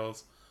boat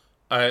girls.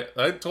 I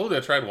told you I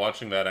tried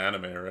watching that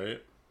anime,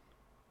 right?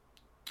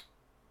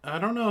 I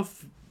don't know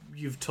if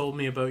you've told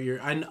me about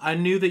your... I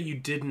knew that you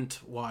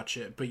didn't watch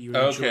it, but you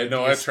enjoyed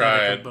the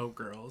aesthetic of boat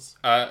girls.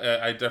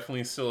 I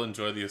definitely still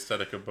enjoy the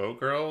aesthetic of boat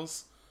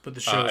girls. But the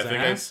show's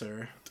ass,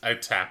 I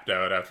tapped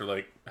out after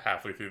like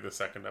halfway through the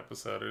 2nd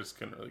episode. I just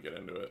couldn't really get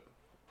into it.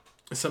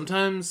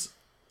 Sometimes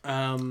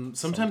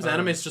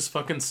animes just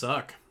fucking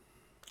suck.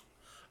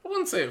 I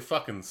wouldn't say it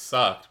fucking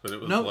sucked, but it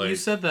was no, you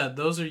said that.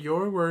 Those are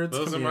your words.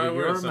 Those are my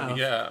words.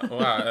 Yeah.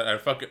 Wow.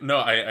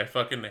 I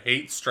fucking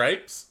hate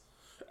stripes.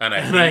 And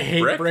I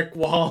hate brick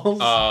walls.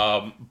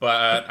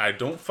 But I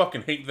don't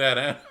fucking hate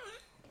that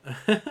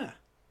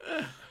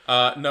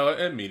anime.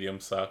 No, medium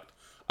sucked.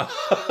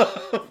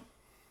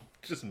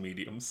 Just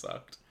medium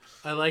sucked.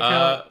 I like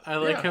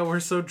how we're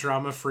so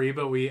drama free,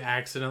 but we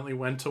accidentally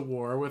went to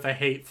war with a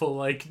hateful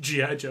like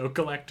G.I. Joe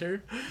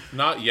collector.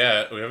 Not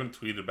yet. We haven't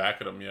tweeted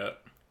back at him yet.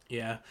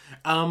 Yeah.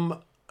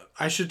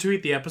 I should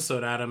tweet the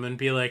episode at him and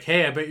be like,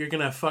 "Hey, I bet you're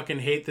gonna fucking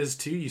hate this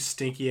too, you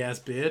stinky ass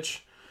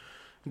bitch."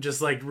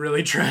 Just like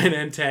really try and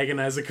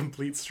antagonize a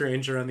complete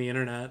stranger on the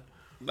internet.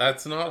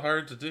 That's not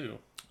hard to do.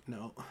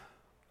 No.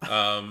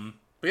 But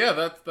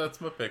yeah,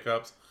 that's my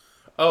pickups.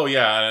 Oh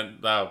yeah,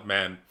 and oh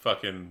man,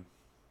 fucking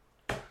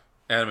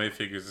anime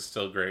figures is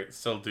still great.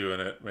 Still doing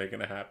it,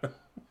 making it happen.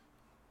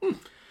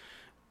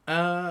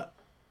 I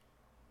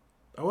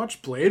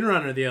watched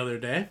Bladerunner the other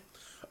day.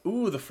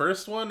 Ooh, the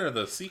first one or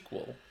the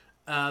sequel?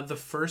 The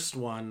first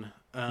one.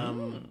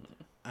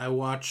 I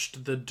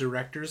watched the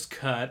director's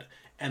cut,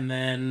 and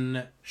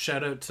then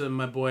shout out to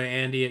my boy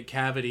Andy at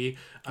Cavity.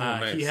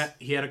 Nice.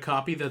 He had a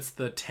copy that's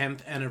the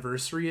 10th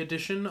anniversary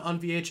edition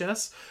on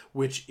VHS,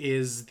 which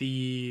is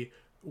the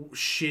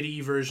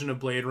shitty version of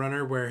Blade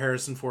Runner where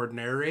Harrison Ford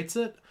narrates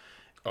it.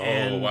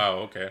 Oh, wow,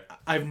 okay.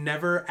 I've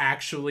never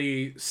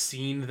actually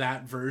seen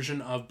that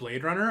version of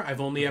Blade Runner. I've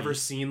only ever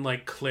seen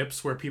like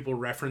clips where people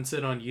reference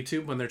it on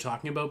YouTube when they're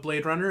talking about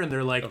Blade Runner, and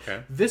they're like,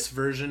 this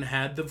version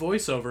had the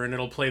voiceover, and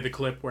it'll play the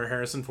clip where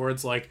Harrison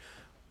Ford's like,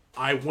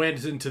 I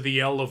went into the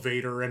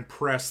elevator and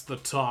pressed the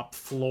top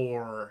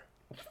floor.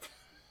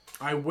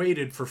 I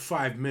waited for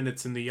 5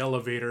 minutes in the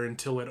elevator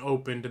until it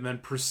opened and then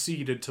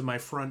proceeded to my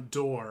front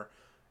door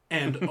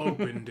and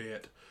opened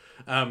it.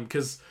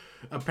 Because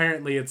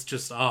apparently it's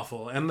just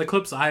awful. And the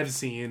clips I've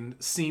seen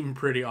seem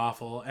pretty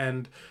awful.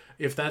 And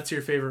if that's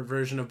your favorite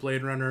version of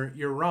Blade Runner,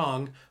 you're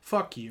wrong.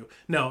 Fuck you.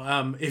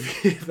 No,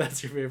 if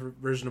that's your favorite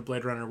version of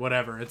Blade Runner,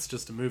 whatever. It's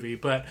just a movie.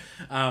 But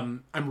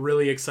I'm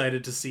really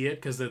excited to see it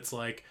because it's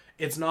like,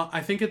 it's not... I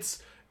think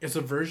it's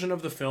a version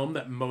of the film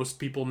that most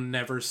people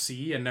never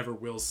see and never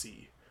will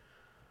see.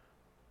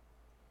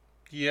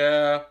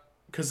 Yeah.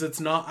 Because it's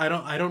not... I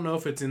don't know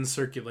if it's in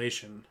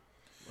circulation.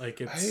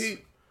 Like, it's...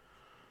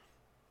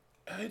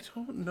 I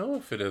don't know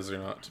if it is or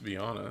not, to be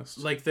honest.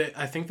 Like,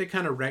 I think they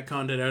kind of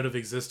retconned it out of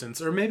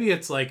existence. Or maybe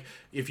it's like,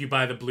 if you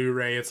buy the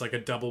Blu-ray, it's like a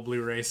double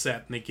Blu-ray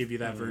set, and they give you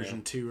that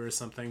version too or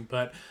something.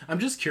 But I'm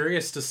just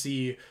curious to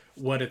see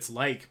what it's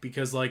like,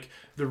 because, like,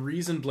 the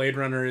reason Blade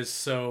Runner is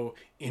so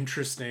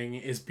interesting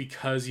is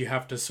because you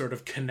have to sort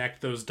of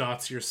connect those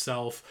dots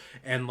yourself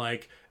and,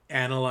 like,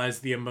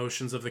 analyze the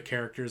emotions of the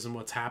characters and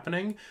what's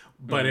happening.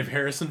 But if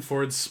Harrison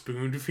Ford's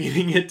spoon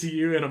feeding it to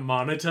you in a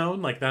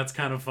monotone, like, that's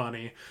kind of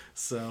funny.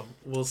 So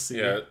we'll see.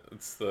 Yeah,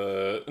 it's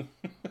the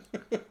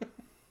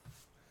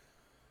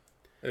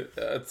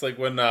it's like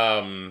when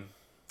motherfucking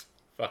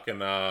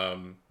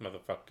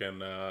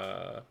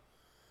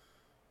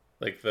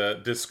like the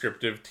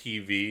descriptive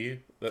TV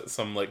that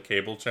some like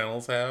cable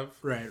channels have.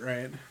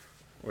 Right.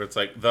 Where it's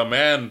like the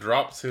man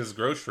drops his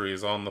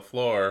groceries on the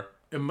floor.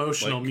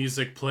 Emotional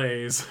music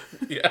plays.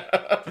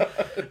 Yeah.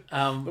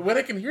 When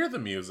I can hear the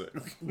music.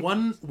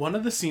 One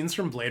of the scenes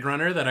from Blade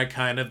Runner that I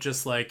kind of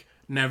just like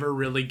never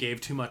really gave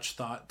too much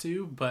thought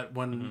to, but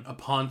when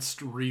upon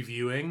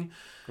reviewing,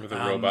 where the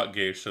robot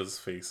geishas'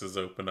 faces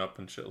open up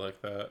and shit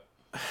like that.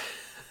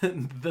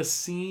 The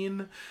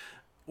scene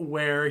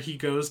where he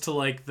goes to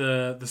like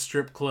the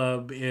strip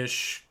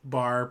club-ish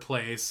bar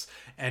place,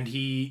 and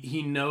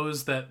he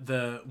knows that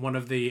the one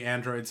of the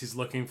androids he's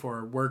looking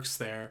for works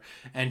there,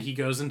 and he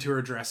goes into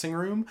her dressing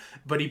room,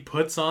 but he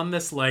puts on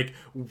this like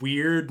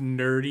weird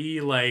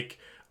nerdy, like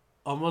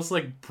almost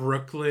like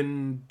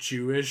Brooklyn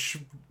Jewish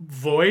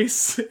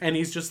voice, and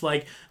he's just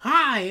like,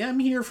 "Hi, I'm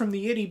here from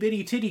the Itty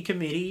Bitty Titty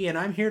Committee, and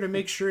I'm here to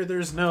make sure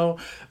there's no..."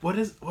 What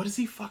does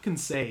he fucking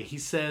say? He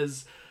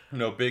says,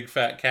 "No big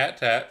fat cat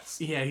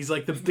tats." Yeah, he's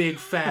like, "The big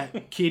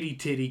fat kitty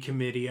titty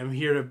committee. I'm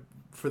here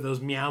for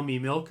those meow me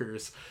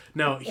milkers."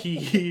 No,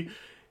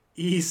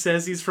 he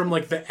says he's from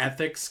like the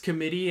ethics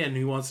committee, and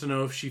he wants to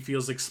know if she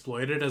feels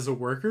exploited as a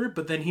worker.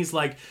 But then he's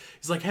like,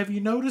 "Have you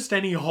noticed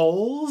any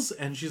holes?"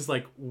 And she's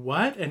like,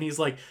 "What?" And he's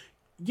like,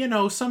 "You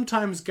know,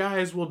 sometimes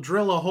guys will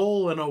drill a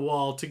hole in a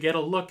wall to get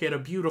a look at a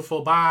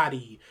beautiful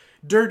body.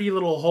 Dirty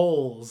little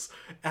holes."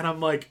 And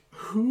I'm like,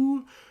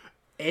 who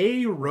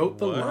A, wrote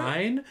the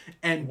line,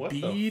 and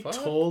B,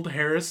 told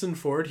Harrison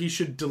Ford he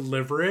should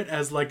deliver it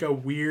as like a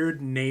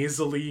weird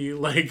nasally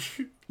like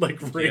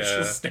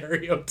racial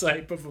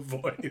stereotype of a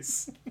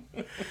voice.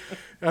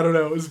 I don't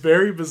know, it was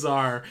very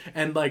bizarre.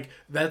 And like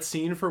that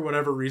scene, for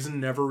whatever reason,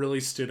 never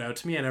really stood out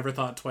to me. I never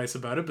thought twice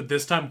about it, but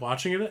this time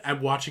watching it,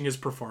 I'm watching his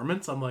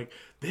performance, I'm like,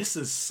 this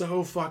is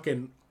so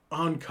fucking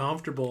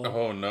uncomfortable.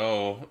 Oh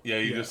no.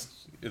 Yeah,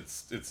 just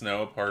it's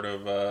now a part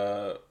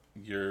of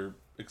your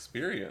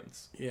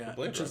experience. Yeah,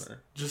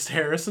 just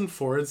Harrison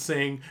Ford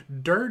saying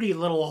 "dirty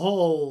little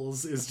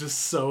holes" is just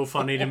so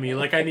funny to me.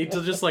 Like, I need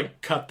to just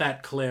like cut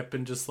that clip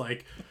and just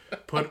like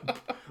put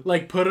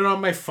it on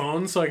my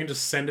phone so I can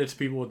just send it to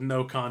people with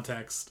no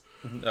context.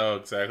 Oh,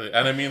 exactly.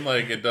 And I mean,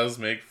 like, it does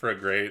make for a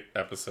great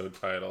episode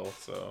title.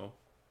 So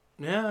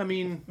yeah, I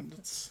mean,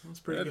 that's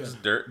pretty good.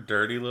 Just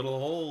dirty little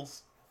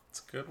holes.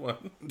 It's a good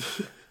one.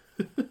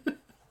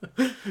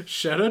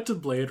 Shout out to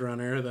Blade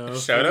Runner, though.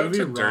 Shout out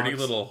to Dirty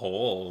Little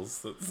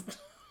Holes.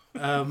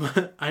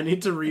 I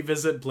need to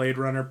revisit Blade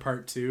Runner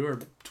Part 2 or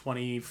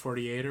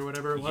 2048 or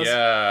whatever it was.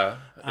 Yeah,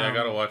 I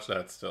gotta watch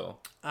that still.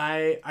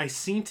 I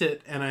seen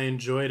it and I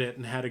enjoyed it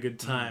and had a good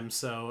time,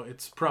 so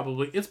it's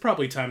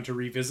probably time to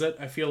revisit.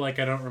 I feel like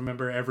I don't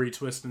remember every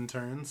twist and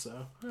turn,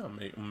 so yeah,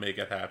 make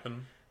it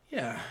happen.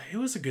 Yeah, it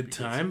was a good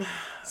time.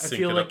 I feel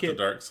feel it like up the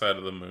dark side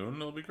of the moon.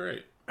 It'll be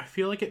great. I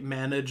feel like it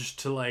managed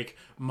to like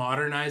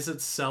modernize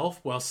itself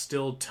while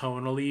still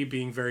tonally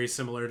being very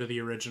similar to the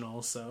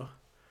original. So,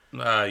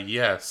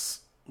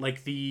 yes,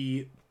 like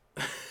the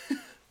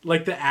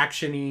like the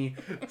action-y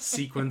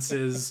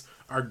sequences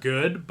are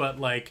good, but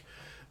like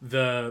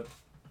the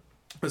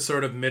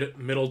sort of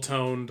middle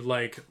toned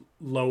like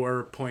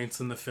lower points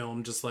in the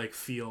film just like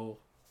feel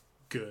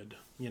good.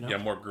 You know, yeah,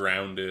 more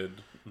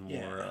grounded,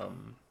 more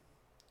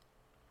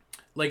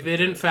like they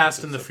didn't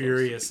Fast and the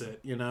Furious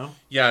it, you know?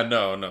 Yeah,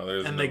 no,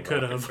 there's and no they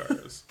could have.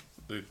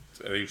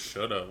 They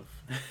should have,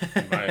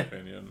 in my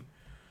opinion.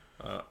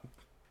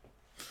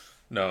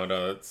 No,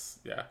 it's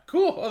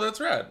cool. Oh,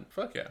 that's rad.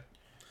 Fuck yeah.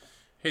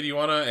 Hey, do you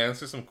want to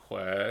answer some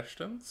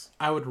questions?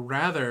 I would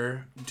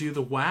rather do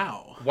the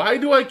wow. Why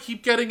do I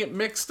keep getting it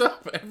mixed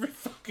up every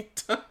fucking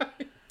time?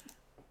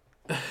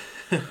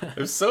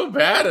 I'm so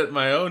bad at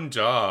my own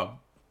job.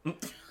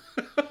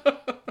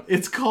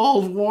 It's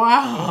called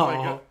wow. Oh my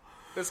God.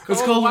 It's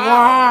called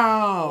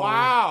wow.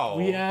 Wow.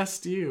 We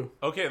asked you.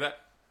 Okay,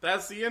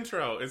 that's the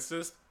intro. It's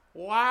just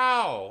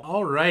wow.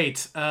 All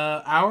right.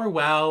 Our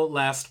wow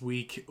last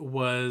week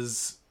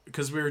was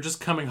because we were just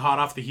coming hot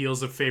off the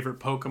heels of favorite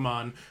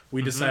Pokemon.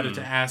 We decided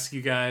to ask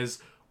you guys,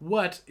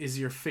 what is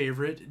your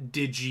favorite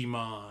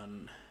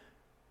Digimon?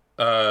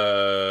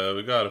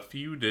 We got a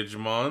few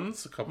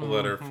Digimons, a couple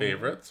that are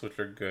favorites, which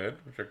are good.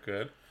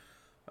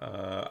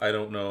 I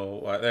don't know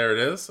why. There it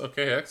is.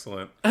 Okay,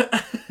 excellent.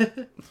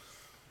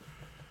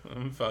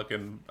 I'm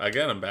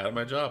bad at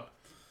my job.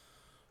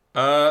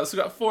 So we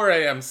got 4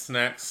 a.m.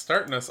 snacks,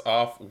 starting us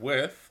off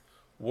with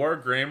War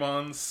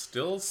Greymon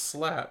still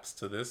slaps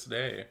to this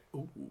day.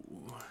 Ooh.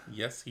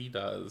 Yes, he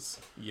does.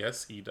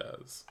 Yes, he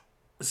does.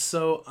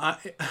 So I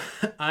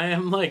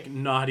am like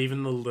not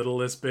even the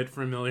littlest bit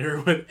familiar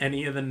with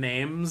any of the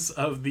names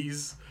of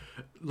these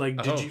like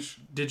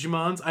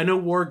Digimons. I know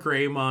War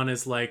Greymon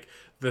is like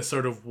the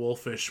sort of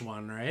wolfish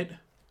one, right?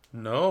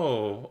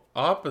 No,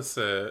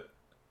 opposite.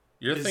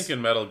 You're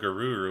thinking Metal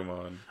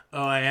Garurumon.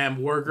 Oh, I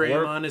am. War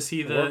Greymon, is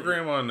he the... War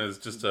Greymon is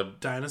just a...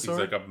 dinosaur?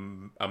 He's like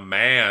a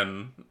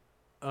man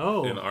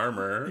in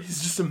armor.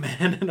 He's just a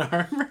man in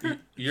armor?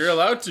 You're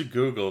allowed to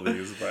Google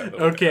these, by the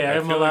way. Okay,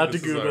 I'm allowed to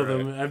Google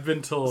them. I've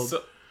been told.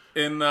 So,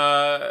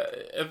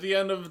 at the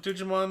end of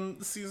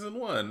Digimon Season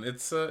 1,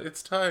 it's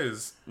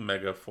Tai's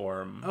mega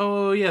form.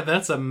 Oh, yeah,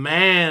 that's a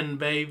man,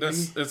 baby.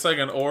 It's like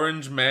an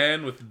orange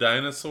man with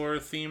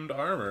dinosaur-themed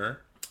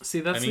armor. See,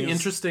 that's the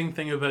interesting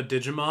thing about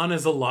Digimon,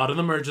 is a lot of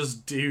them are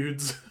just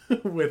dudes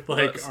with,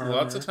 like, armor.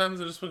 Lots of times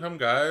they just become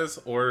guys,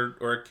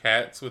 or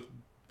cats with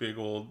big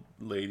old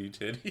lady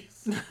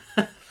titties.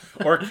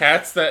 Or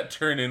cats that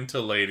turn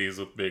into ladies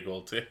with big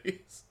old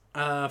titties.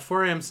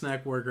 4am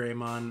Snack War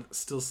Greymon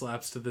still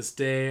slaps to this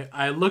day.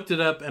 I looked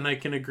it up, and I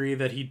can agree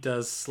that he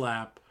does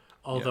slap,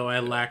 although I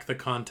lack the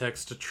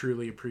context to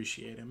truly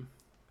appreciate him.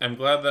 I'm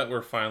glad that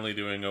we're finally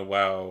doing a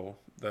WoW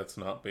that's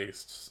not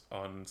based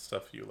on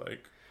stuff you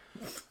like.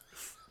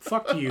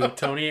 Fuck you,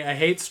 Tony. I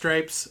hate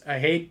stripes. I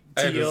hate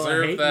teal.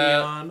 I hate that.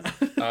 neon.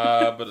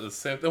 But at the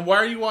same time, why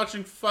are you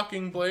watching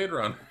fucking Blade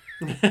Runner?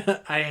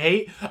 I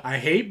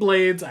hate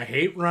blades. I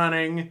hate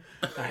running.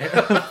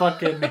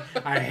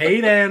 I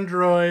hate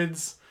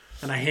androids,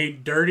 and I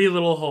hate dirty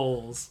little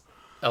holes.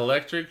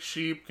 Electric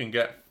sheep can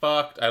get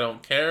fucked. I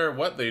don't care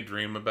what they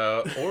dream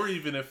about, or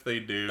even if they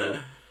do.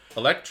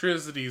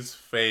 Electricity's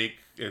fake.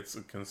 It's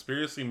a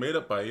conspiracy made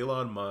up by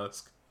Elon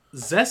Musk.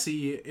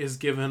 Zessie is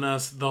giving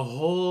us the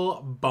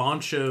whole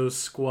Boncho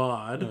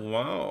squad.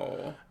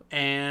 Wow.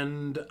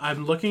 And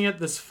I'm looking at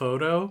this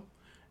photo,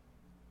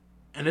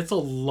 and it's a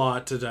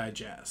lot to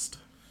digest.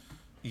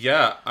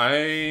 Yeah,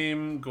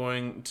 I'm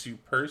going to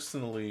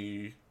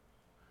personally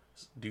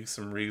do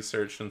some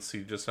research and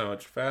see just how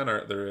much fan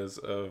art there is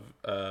of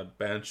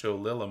Bancho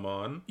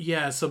Lilimon.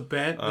 Yeah, so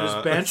there's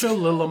Bancho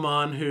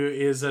Lilimon, who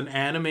is an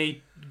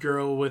anime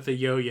girl with a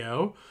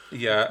yo-yo.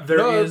 Yeah.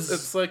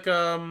 It's like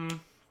the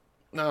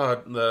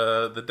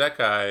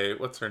Dekai,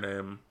 what's her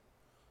name?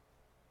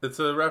 It's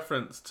a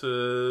reference to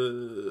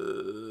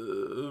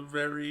a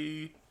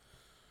very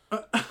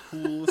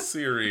cool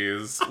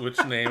series,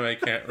 which name I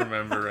can't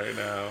remember right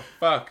now.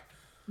 Fuck.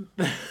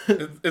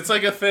 It's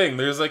like a thing.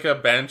 There's like a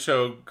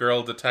Bancho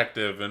girl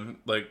detective, and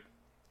like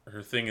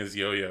her thing is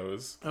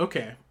yo-yos.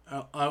 Okay.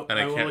 I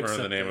can't remember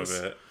the name of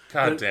it.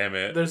 God damn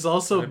it. There's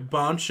also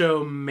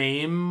Bancho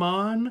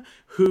Maimon,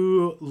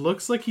 who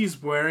looks like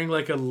he's wearing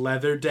like a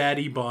leather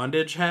daddy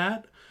bondage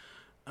hat.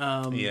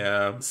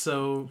 Yeah.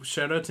 So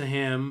shout out to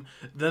him.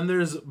 Then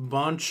there's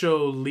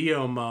Bancho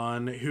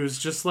Leomon, who's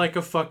just like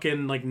a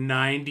fucking like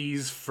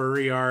 90s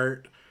furry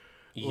art.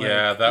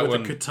 Yeah, that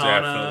one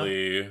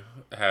definitely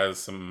has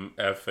some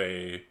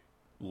FA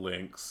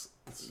links.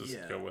 Let's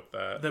just go with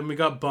that. Then we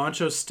got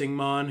Bancho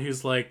Stingmon,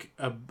 who's like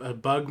a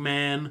bug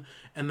man.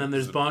 And then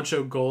there's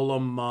Bancho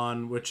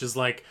Golemmon, which is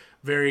like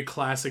very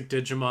classic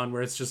Digimon,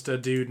 where it's just a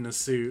dude in a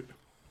suit.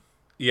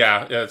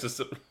 Yeah, it's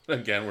just,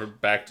 again, we're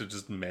back to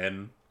just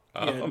men.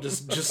 Yeah,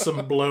 just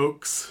some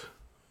blokes.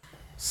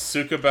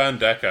 Sukuban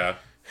Deka.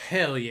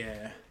 Hell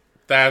yeah.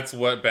 That's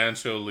what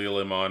Bancho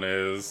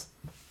Lilimon is.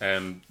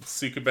 And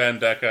Sukuban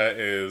Deka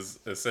is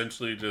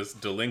essentially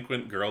just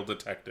delinquent girl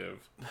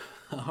detective.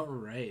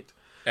 Alright.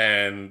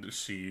 And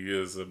she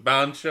is a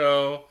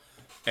Bancho,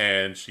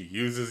 and she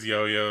uses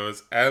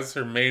yo-yos as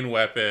her main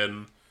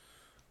weapon.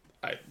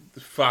 I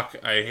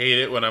hate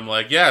it when I'm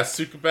like, yeah,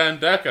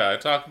 Sukuban Deka, I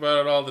talk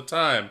about it all the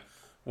time.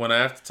 When I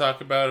have to talk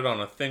about it on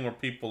a thing where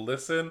people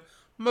listen,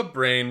 my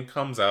brain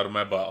comes out of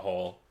my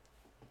butthole.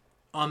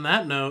 On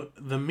that note,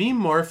 the meme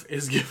morph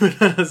is giving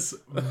us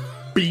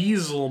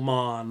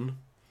Beezlemon.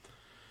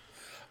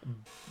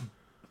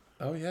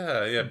 Oh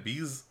yeah,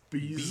 Beez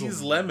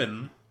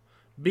Lemon.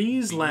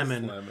 Beez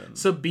Lemon.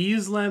 So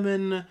Beez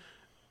Lemon,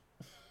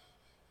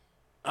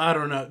 I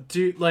don't know,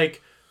 dude.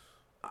 Like,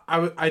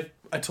 I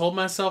told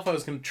myself I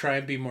was gonna try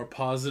and be more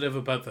positive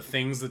about the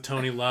things that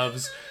Tony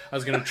loves. I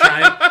was gonna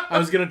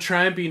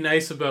try and be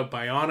nice about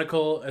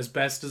Bionicle as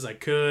best as I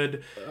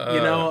could. I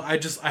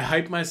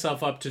hyped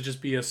myself up to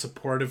just be a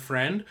supportive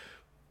friend.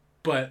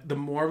 But the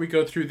more we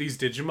go through these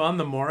Digimon,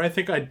 the more I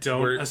think I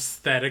don't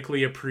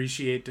aesthetically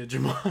appreciate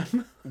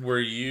Digimon. Were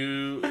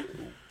you...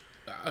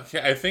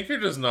 Okay, I think you're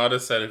just not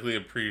aesthetically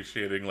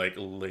appreciating, like,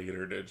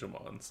 later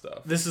Digimon stuff.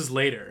 This is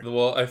later.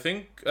 Well, I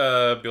think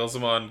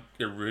Beelzemon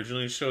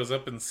originally shows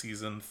up in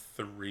Season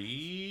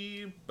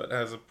 3, but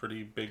has a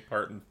pretty big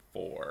part in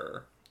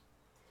 4.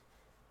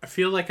 I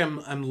feel like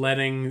I'm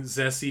letting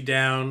Zessie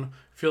down.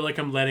 I feel like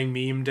I'm letting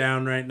Meme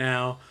down right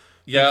now.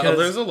 Yeah,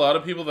 there's a lot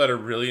of people that are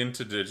really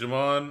into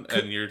Digimon,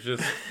 and you're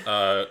just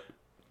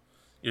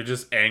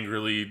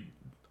angrily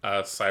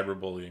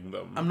cyberbullying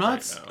them. I'm not.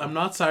 Right now. I'm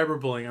not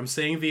cyberbullying. I'm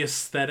saying the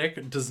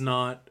aesthetic does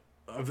not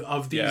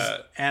of these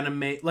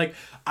anime. Like,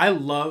 I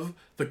love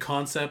the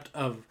concept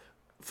of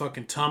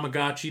fucking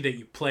Tamagotchi that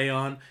you play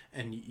on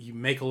and you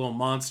make a little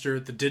monster.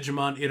 The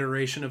Digimon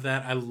iteration of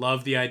that. I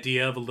love the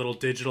idea of a little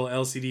digital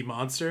LCD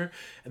monster.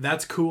 And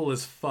that's cool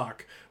as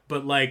fuck.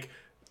 But like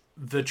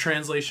the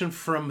translation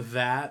from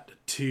that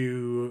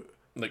to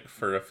like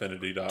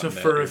furaffinity.net to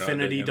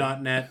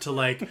furaffinity.net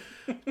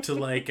to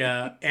like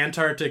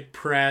Antarctic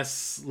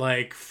Press,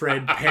 like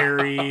Fred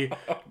Perry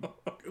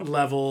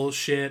level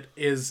shit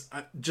is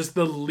just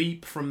the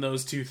leap from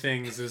those two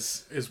things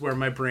is where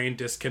my brain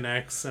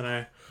disconnects. And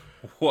I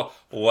wow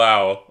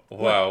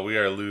we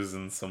are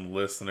losing some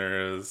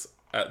listeners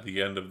at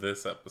the end of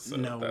this episode.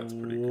 No, that's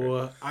pretty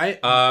great.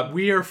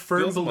 We are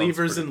firm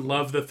believers in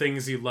love the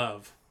things you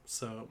love.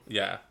 So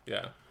yeah.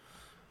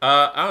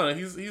 I don't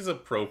know. He's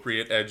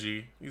appropriate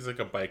edgy. He's like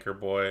a biker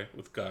boy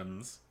with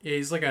guns. Yeah,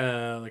 he's like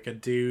a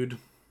dude.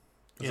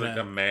 He's like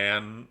a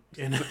man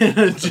in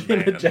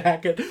a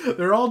jacket.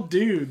 They're all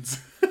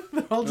dudes.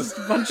 They're all just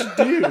a bunch of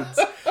dudes.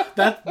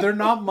 They're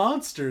not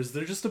monsters.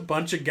 They're just a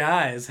bunch of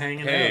guys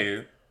hanging out.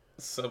 Hey,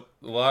 so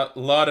a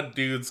lot of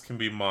dudes can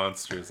be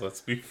monsters.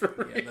 Let's be for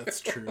real. Yeah, that's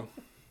true.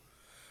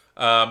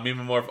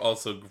 Mimamorph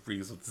also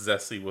agrees with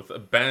Zessie with a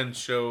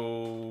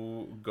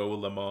Bancho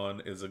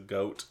Golemon is a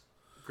goat.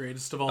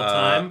 Greatest of all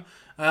time.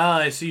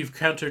 I see you've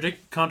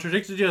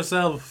contradicted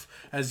yourself,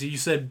 as you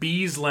said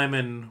Bees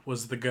Lemon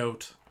was the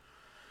goat.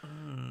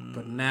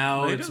 But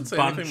now it's didn't say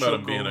anything about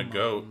him being a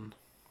goat.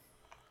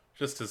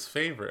 Just his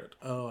favorite.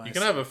 Oh, you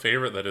can have a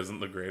favorite that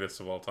isn't the greatest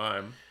of all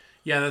time.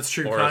 Yeah, that's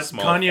true. Or a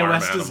small Kanye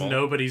West animal. is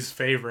nobody's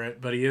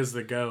favorite, but he is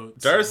the goat.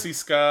 Darcy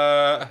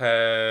Ska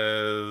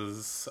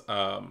has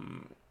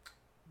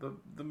the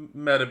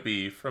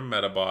Metabee from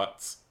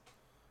Metabots.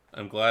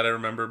 I'm glad I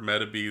remembered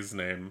Metabee's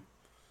name.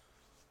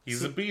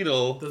 He's a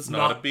beetle. That's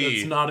not a bee.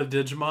 That's not a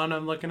Digimon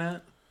I'm looking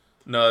at?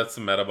 No, that's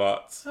the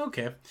Metabots.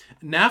 Okay.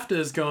 NAFTA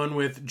is going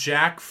with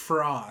Jack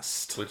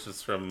Frost. Which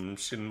is from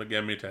Shin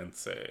Megami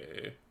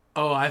Tensei.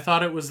 Oh, I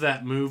thought it was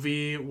that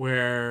movie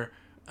where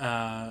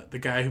the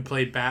guy who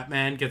played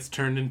Batman gets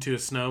turned into a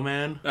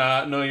snowman.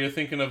 No, you're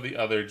thinking of the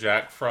other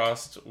Jack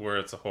Frost, where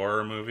it's a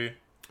horror movie.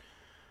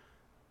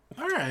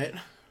 All right.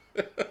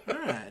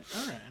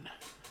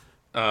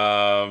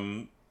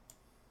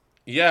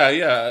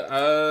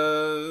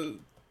 Yeah.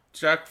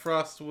 Jack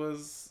Frost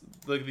was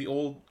like the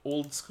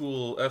old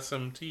school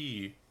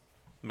SMT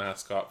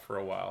mascot for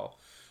a while.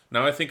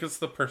 Now I think it's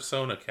the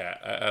Persona cat.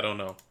 I don't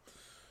know.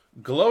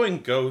 Glowing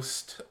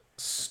Ghost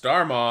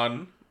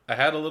Starmon. I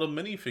had a little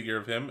minifigure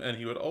of him, and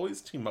he would always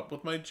team up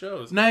with my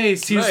Joes.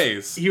 Nice.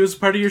 He was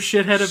part of your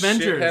Shithead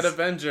Avengers. Shithead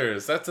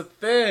Avengers. That's a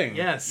thing.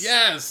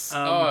 Yes.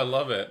 I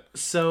love it.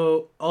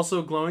 So,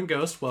 also Glowing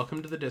Ghost,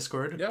 welcome to the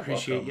Discord. Yeah,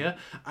 appreciate you.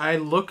 I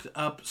looked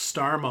up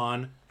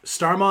Starmon.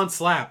 Starmon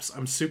slaps.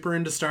 I'm super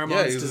into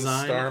Starmon's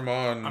design.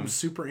 Starmon. I'm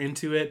super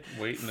into it.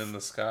 Waiting in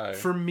the sky.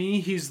 For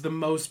me, he's the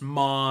most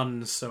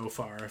Mon so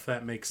far, if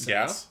that makes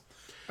sense.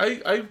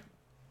 Yeah.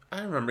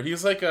 I remember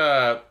he's like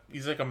a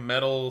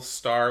metal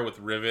star with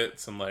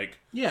rivets and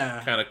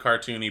kind of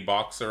cartoony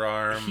boxer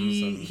arms.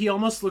 He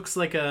almost looks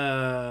like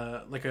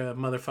a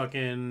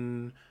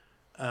motherfucking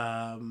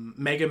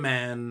Mega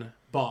Man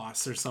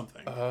boss or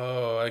something.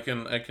 Oh, I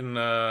can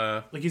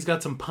like he's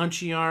got some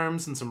punchy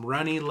arms and some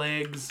runny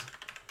legs.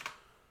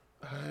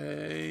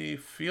 I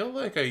feel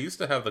like I used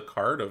to have the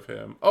card of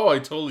him. Oh, I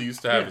totally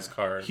used to have his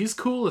card. He's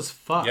cool as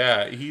fuck.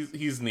 Yeah,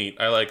 he's neat.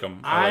 I like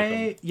him.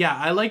 I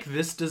like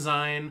this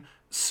design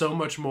so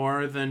much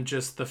more than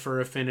just the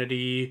Fur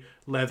Affinity,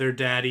 Leather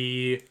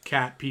Daddy,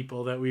 cat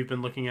people that we've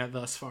been looking at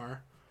thus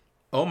far.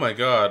 Oh my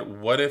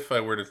god, what if I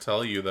were to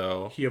tell you,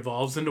 though? He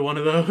evolves into one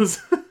of those?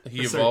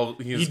 He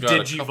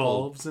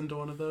digivolves into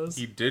one of those?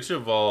 He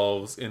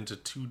digivolves into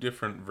two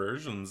different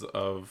versions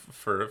of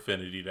Fur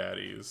Affinity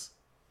Daddies.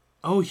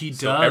 Oh, he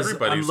does.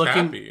 Everybody's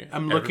happy.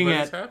 I'm looking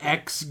at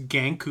X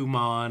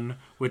Gankumon,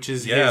 which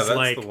is his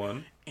the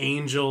one.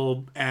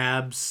 Angel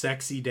abs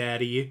sexy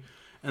daddy.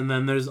 And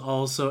then there's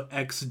also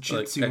X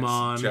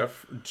Jitsumon.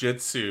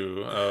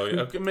 Jitsu. Oh,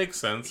 yeah. It makes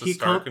sense. A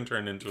star can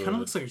turn into he kind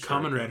of looks like a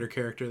Kamen Rider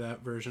character,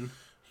 that version.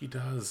 He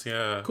does,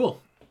 yeah. Cool.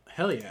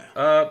 Hell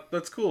yeah.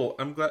 That's cool.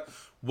 I'm glad.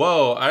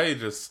 Whoa,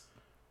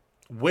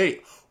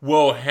 Wait.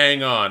 Whoa,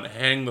 hang on.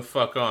 Hang the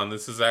fuck on.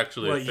 This is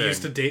actually a thing. You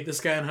used to date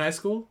this guy in high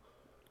school?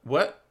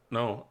 What?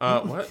 No.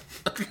 What?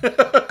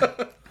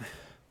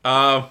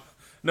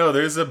 No,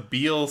 there's a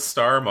Beal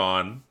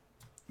Starmon.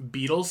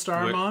 Beetle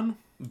Starmon?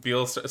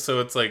 So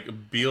it's like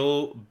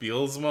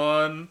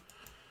Beelsmon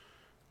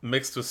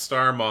mixed with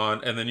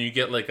Starmon, and then you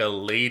get like a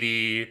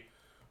lady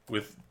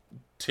with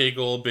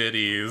tiggle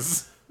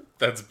bitties.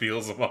 That's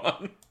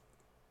Beelsmon.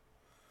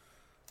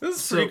 This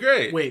is pretty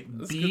great.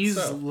 Wait,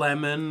 Bees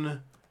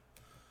Lemon.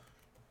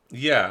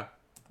 Yeah,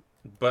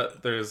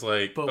 but there's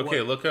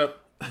look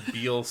up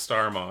Beel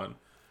Starmon.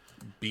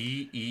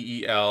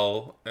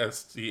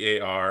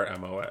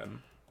 BeelStarmon.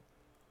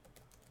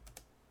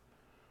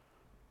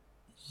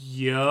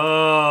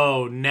 Yo,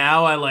 Oh,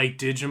 now I like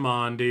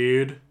Digimon,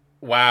 dude.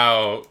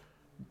 Wow.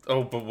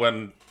 Oh, but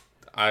when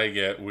I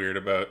get weird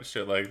about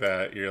shit like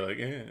that, you're like,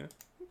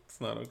 it's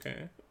not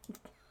okay.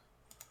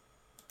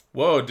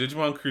 Whoa,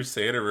 Digimon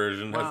Crusader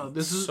version Wow,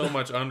 has so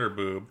much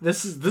underboob.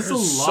 This is a There's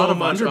lot so of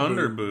much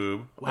underboob.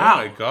 underboob. Wow. Oh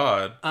my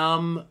god.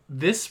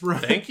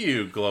 Thank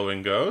you,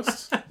 glowing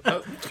ghost.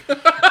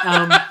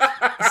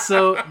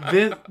 So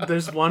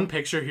there's one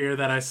picture here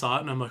that I saw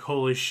and I'm like,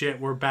 holy shit,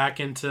 we're back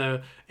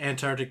into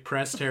Antarctic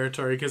Press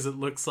territory because it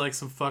looks like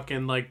some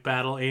fucking like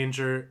Battle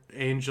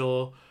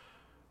Angel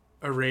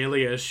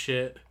Aurelia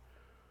shit.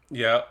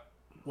 Yeah.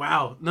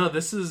 Wow. No,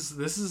 this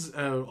is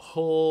a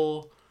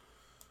whole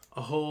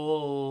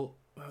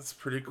That's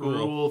pretty cool.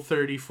 Rule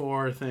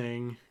 34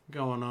 thing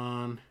going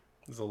on.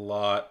 There's a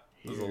lot.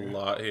 There's a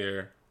lot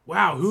here.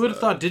 Wow, who would have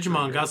thought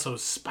Digimon got so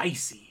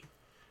spicy?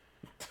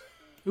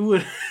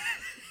 Who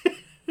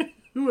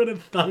would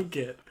have thunk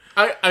it?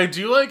 I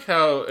do like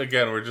how,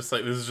 again, we're just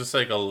like, this is just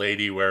like a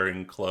lady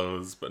wearing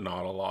clothes, but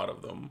not a lot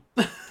of them.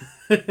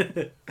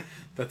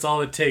 That's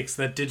all it takes.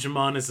 That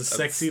Digimon is a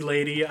sexy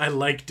lady. I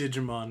like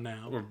Digimon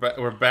now.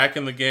 We're back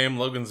in the game.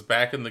 Logan's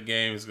back in the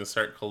game. He's going to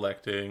start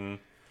collecting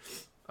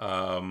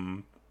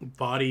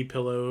body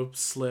pillow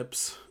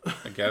slips.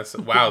 I guess.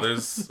 Wow,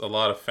 there's a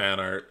lot of fan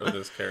art of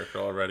this character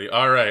already.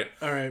 All right,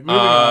 moving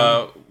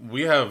on.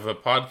 We have a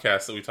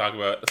podcast that we talk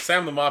about.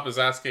 Sam the Mop is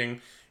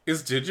asking,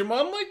 is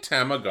Digimon like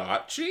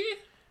Tamagotchi?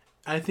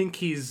 I think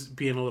he's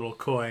being a little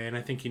coy, and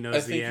I think he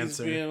knows the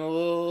answer. He's being a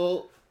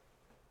little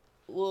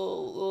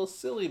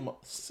silly the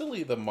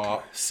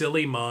Mop.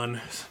 Silly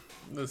Mon.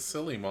 The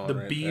silly Mon. The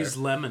right bee's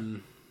there.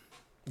 lemon.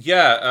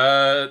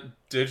 Yeah,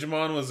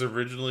 Digimon was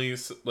originally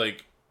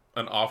like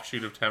an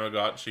offshoot of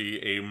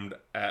Tamagotchi aimed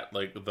at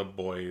like the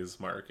boys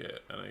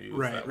market, and I use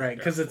right,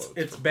 because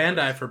it's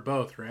Bandai for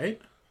both,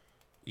 right?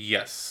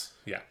 Yes,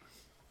 yeah.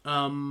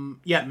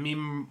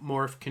 Meme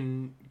Morph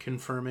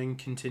confirming,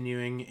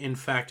 continuing. In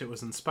fact, it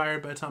was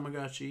inspired by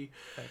Tamagotchi.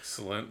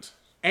 Excellent.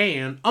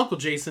 And Uncle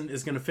Jason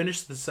is going to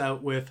finish this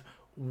out with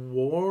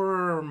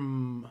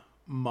Wormmon.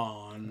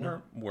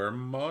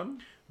 Wormmon?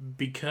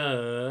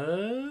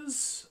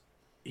 Because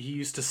he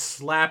used to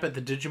slap at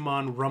the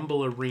Digimon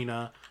Rumble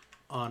Arena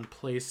on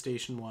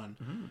PlayStation 1.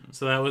 Mm.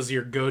 So that was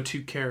your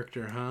go-to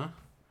character, huh?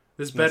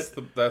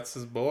 That's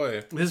his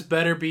boy. This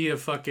better be a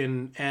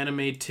fucking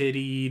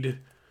anime-tittied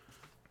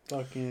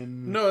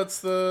fucking... No, it's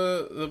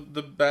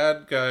the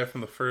bad guy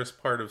from the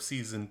first part of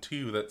season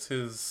 2. That's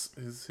his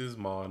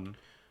mon.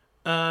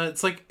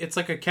 It's like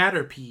a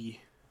Caterpie.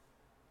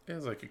 It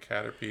is like a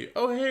Caterpie.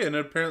 Oh, hey, and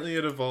apparently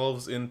it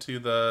evolves into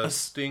the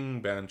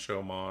Sting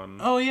Bancho-mon.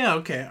 Oh, yeah,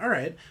 okay,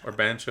 alright. Or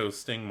Bancho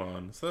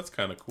Stingmon. So that's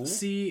kind of cool.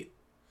 See,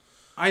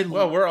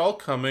 we're all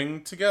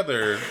coming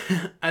together.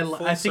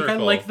 I think I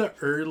like the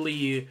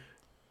early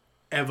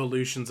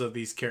evolutions of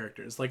these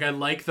characters. Like, I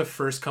like the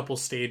first couple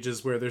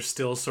stages where they're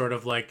still sort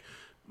of like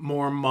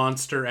more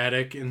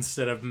monster-etic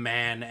instead of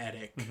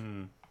man-etic.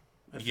 Mm-hmm.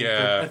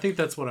 I think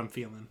that's what I'm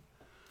feeling.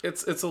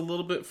 It's a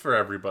little bit for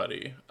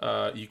everybody.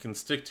 You can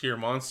stick to your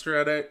monster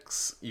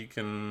ethics. You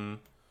can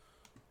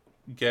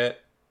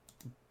get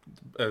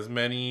as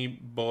many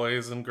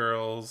boys and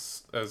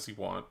girls as you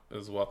want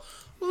as well.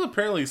 Well,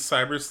 apparently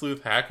Cyber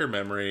Sleuth Hacker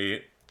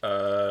Memory,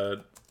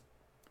 Wormmon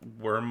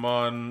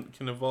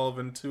can evolve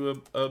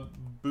into a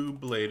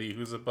boob lady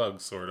who's a bug,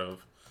 sort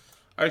of.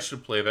 I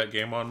should play that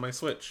game on my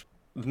Switch.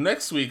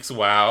 Next week's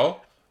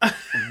WoW...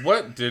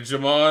 What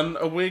Digimon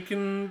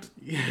awakened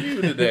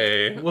you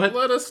today? Let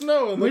us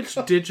know. Which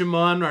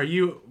Digimon are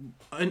you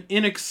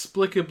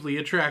inexplicably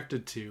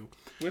attracted to?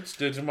 Which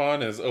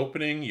Digimon is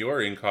opening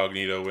your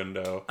incognito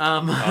window?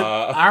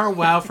 Our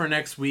WoW for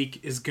next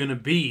week is going to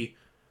be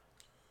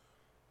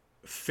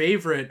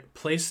favorite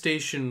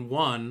PlayStation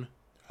 1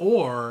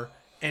 or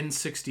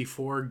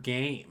N64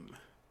 game.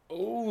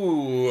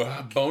 Ooh,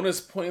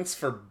 bonus points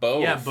for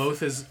both. Yeah,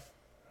 both is...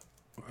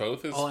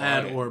 Both is I'll fine.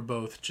 add or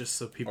both, just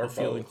so people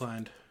feel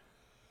inclined.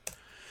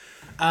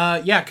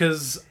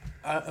 Because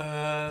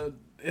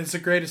it's a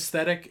great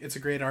aesthetic, it's a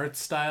great art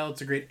style, it's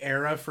a great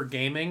era for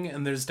gaming,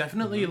 and there's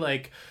definitely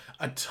like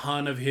a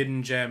ton of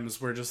hidden gems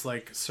where just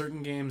like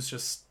certain games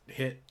just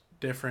hit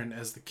different,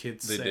 as the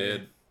kids say. They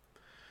did.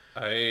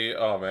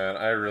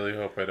 I really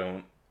hope I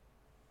don't,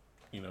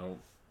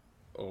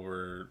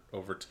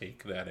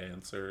 overtake that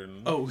answer.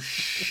 And... Oh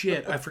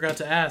shit! I forgot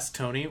to ask,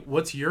 Tony.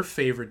 What's your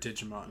favorite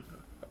Digimon?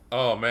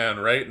 Oh man,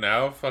 right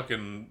now,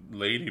 fucking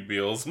Lady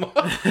Beals.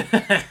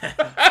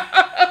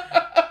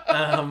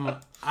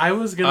 I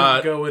was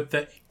gonna go with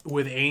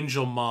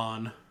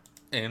Angelmon.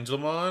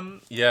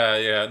 Angelmon?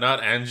 Yeah,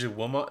 not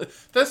Angelwoman.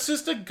 That's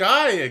just a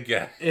guy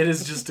again. It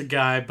is just a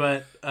guy,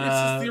 but this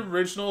is the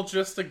original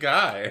just a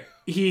guy.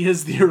 He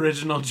is the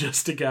original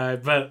just a guy,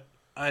 but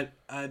I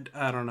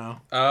don't know.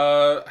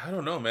 I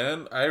don't know,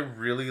 man. I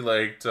really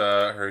liked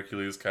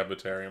Hercules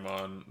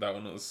Kabuterimon. That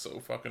one was so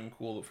fucking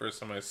cool the first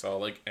time I saw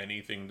like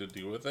anything to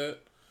do with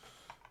it.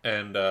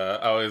 And I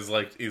always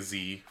liked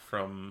Izzy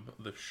from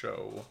the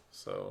show.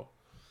 So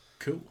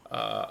Cool.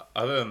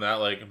 Other than that,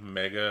 like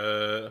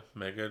Mega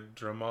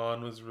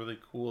Dramon was really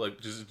cool. Like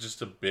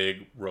just a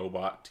big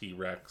robot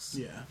T-Rex.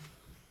 Yeah.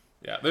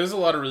 Yeah, there's a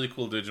lot of really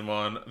cool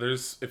Digimon.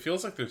 It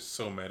feels like there's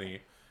so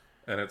many,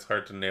 and it's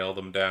hard to nail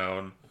them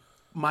down.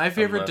 My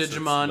favorite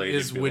Digimon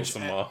is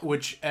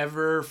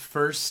whichever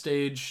first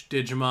stage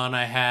Digimon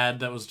I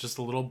had that was just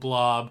a little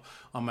blob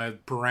on my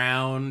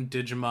brown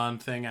Digimon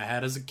thing I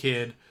had as a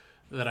kid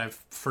that I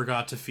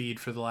forgot to feed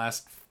for the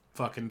last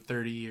fucking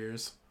 30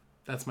 years.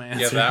 That's my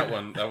answer.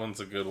 Yeah, that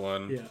one's a good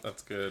one. Yeah.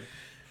 That's good.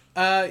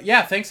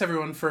 Yeah, thanks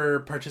everyone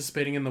for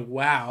participating in the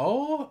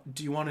WoW.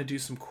 Do you want to do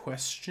some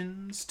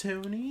questions,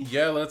 Tony?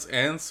 Yeah, let's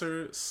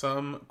answer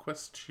some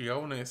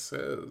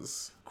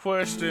questiones.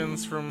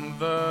 Questions from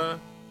the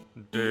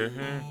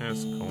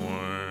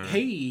Discord.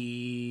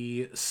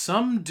 Hey,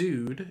 some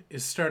dude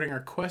is starting our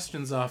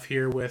questions off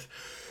here with,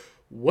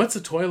 what's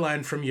a toy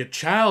line from your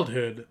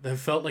childhood that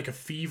felt like a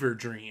fever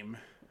dream?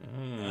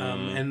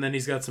 And then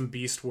he's got some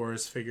Beast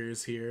Wars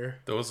figures here.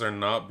 Those are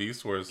not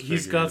Beast Wars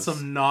figures. He's got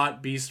some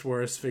not Beast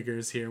Wars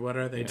figures here. What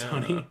are they,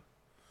 Tony?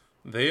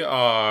 They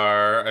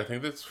are, I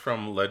think that's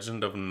from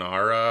Legend of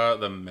Nara,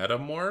 the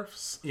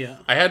Metamorphs. Yeah.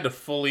 I had to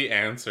fully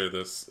answer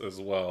this as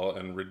well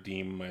and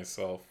redeem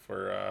myself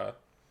for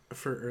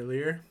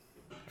earlier.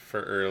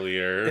 For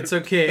earlier. It's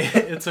okay.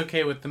 It's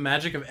okay. With the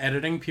magic of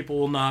editing, people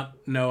will not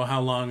know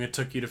how long it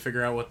took you to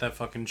figure out what that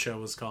fucking show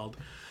was called.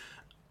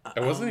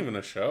 It wasn't even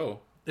a show.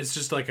 It's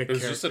just like a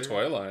character. It was just a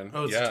toy line.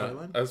 Oh, it's a toy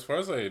line? As far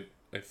as I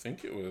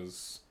think it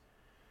was...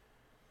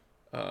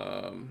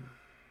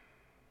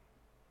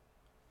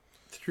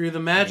 Through the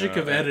magic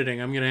of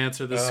editing, I'm going to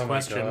answer this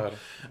question. My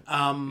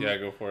God. Yeah,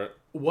 go for it.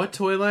 What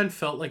toy line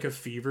felt like a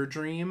fever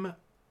dream?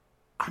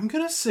 I'm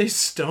going to say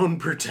Stone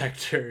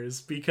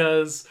Protectors,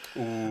 because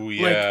ooh,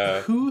 yeah.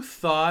 Like, who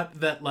thought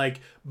that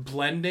like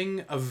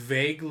blending a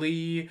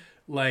vaguely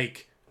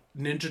like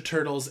Ninja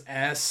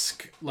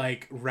Turtles-esque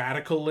like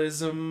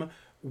radicalism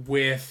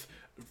with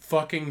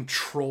fucking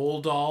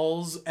troll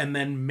dolls and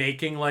then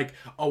making like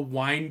a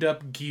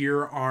wind-up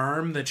gear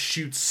arm that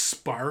shoots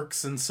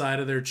sparks inside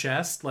of their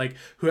chest? Like,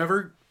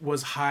 whoever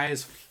was high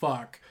as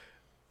fuck,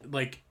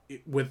 like,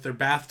 with their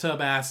bathtub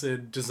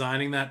acid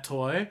designing that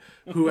toy,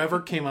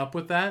 whoever came up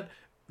with that,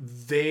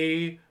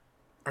 they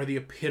are the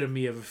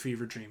epitome of a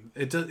fever dream.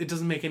 It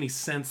doesn't make any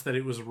sense that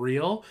it was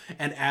real,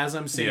 and as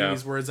I'm saying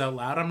these words out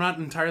loud, I'm not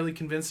entirely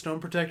convinced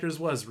Stone Protectors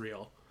was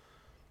real.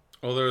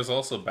 Well, there was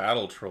also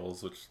Battle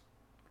Trolls, which,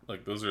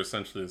 like, those are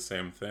essentially the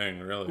same thing,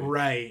 really.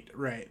 Right.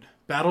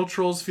 Battle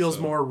Trolls feels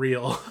more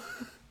real.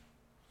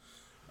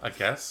 I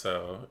guess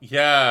so.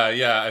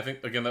 Yeah. I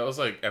think, again, that was,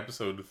 like,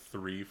 episode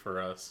 3 for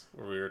us,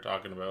 where we were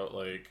talking about,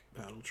 like...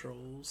 Battle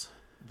Trolls.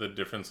 The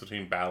difference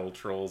between Battle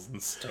Trolls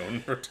and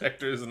Stone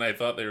Protectors, and I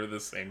thought they were the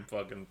same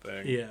fucking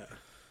thing. Yeah.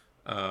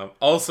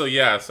 Also,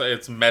 yeah, so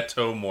it's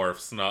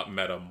Metamorphs, not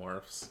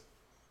Metamorphs.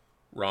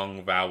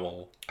 Wrong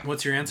vowel.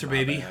 What's your answer,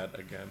 baby? Bad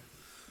again.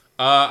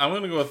 I'm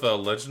gonna go with the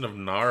Legend of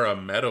Nara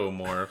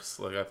Metamorphs.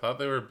 Like, I thought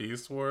they were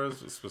Beast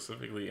Wars,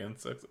 specifically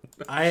insects.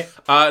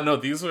 No,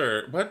 these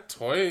were... What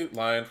toy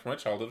line from my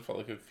childhood felt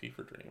like a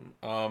fever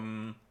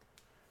dream?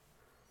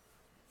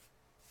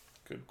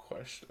 Good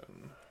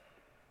question.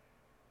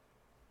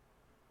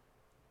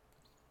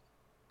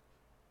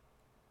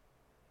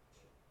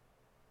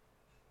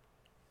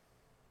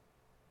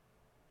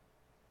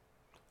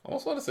 I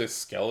almost want to say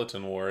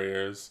Skeleton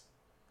Warriors.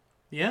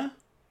 Yeah?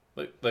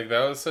 Like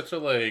that was such a,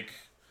 like,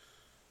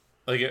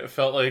 it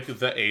felt like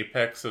the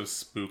apex of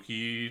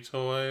spooky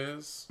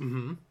toys.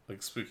 Mm-hmm.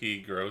 Like,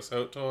 spooky gross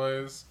out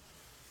toys.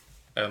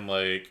 And,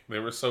 like, they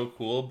were so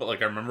cool, but,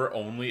 like, I remember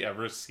only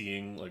ever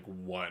seeing, like,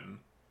 one.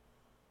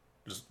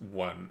 Just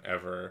one,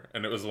 ever.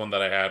 And it was the one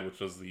that I had, which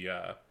was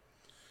the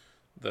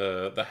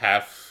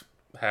half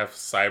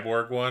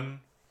cyborg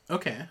one.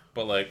 Okay.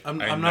 But, like,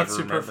 I'm not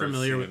super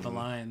familiar with the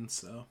line,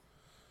 so...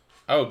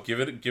 Oh, give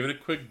it a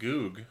quick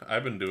goog.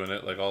 I've been doing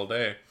it, like, all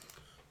day.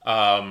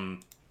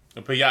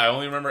 But yeah, I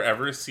only remember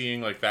ever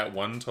seeing, like, that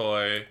one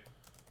toy,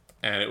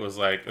 and it was,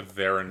 like,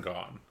 there and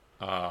gone.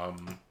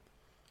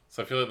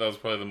 So I feel like that was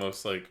probably the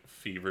most, like,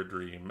 fever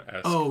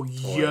dream-esque toy.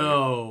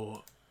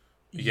 Yo.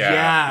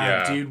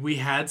 Yeah, dude, we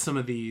had some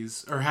of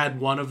these, or had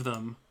one of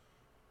them.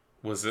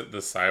 Was it the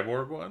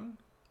cyborg one?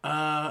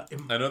 I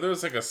know there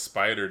was, like, a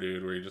spider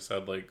dude where he just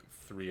had, like,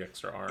 3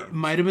 extra arms. It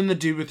might have been the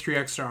dude with 3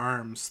 extra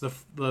arms. The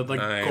like,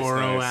 nice,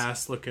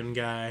 Goro-ass looking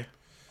guy.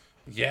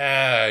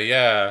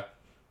 Yeah.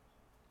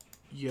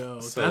 Yo,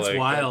 so, that's like,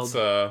 wild.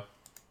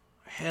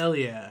 Hell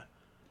yeah.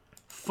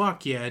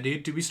 Fuck yeah,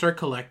 dude. Do we start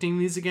collecting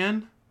these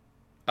again?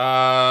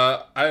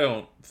 I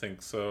don't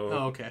think so.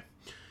 Oh, okay.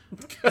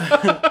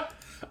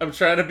 I'm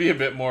trying to be a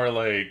bit more,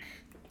 like,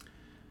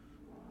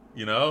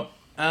 you know?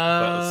 But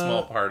a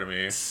small part of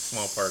me.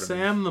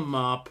 Sam the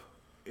Mop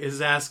is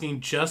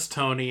asking just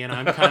Tony, and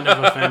I'm kind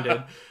of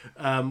offended.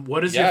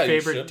 What is your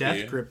favorite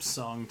Death Grip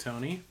song,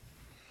 Tony?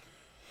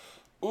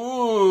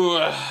 Ooh,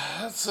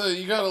 that's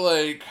you gotta,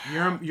 like...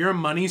 You're a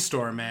Money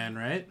Store man,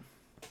 right?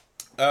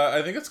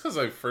 I think it's because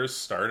I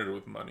first started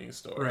with Money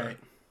Store. Right.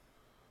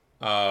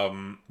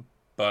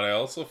 but I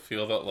also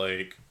feel that,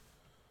 like,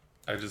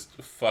 I just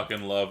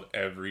fucking love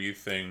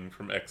everything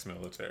from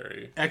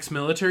Ex-Military.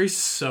 Ex-Military's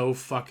so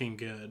fucking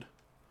good.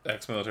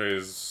 Ex-Military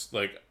is,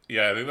 like,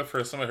 yeah, I think the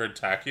first time I heard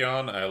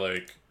Tachyon, I,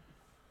 like,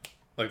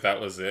 that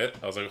was it.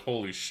 I was like,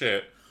 holy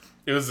shit.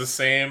 It was the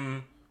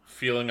same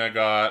feeling I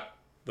got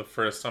the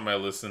first time I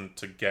listened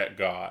to Get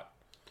Got.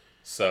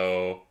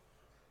 So...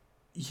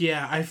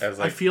 Yeah, like,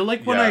 I feel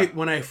like when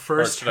I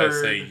first heard... Or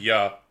should I say,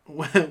 yeah.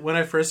 When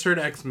I first heard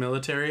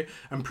Ex-Military,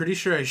 I'm pretty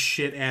sure I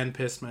shit and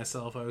pissed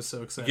myself. I was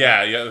so excited.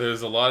 Yeah,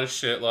 there's a lot of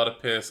shit, a lot of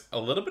piss, a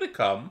little bit of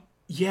cum.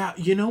 Yeah,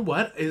 you know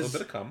what? A little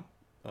bit of cum.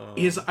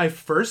 Is I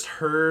first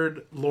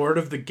heard Lord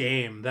of the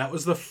Game. That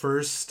was the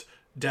first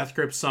Death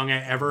Grip song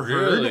I ever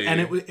heard. Really?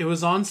 And it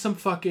was on some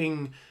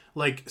fucking,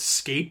 like,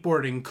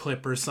 skateboarding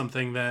clip or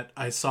something that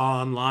I saw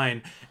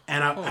online.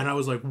 And I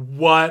was like,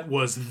 what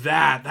was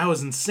that? That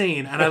was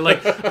insane. And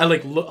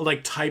I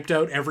typed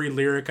out every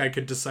lyric I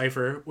could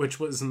decipher, which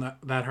wasn't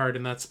that hard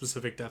in that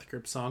specific Death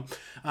Grip song.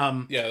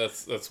 Yeah,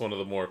 that's one of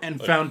the more...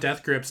 And found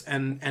Death Grips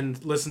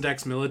and listened to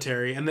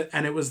Ex-Military. And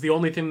it was the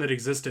only thing that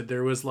existed.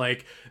 There was,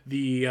 like,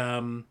 the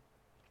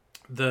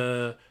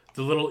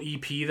little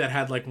EP that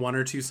had, like, 1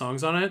 or 2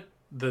 songs on it.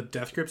 The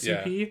Death Grips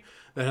EP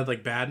that had,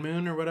 like, Bad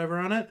Moon or whatever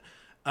on it.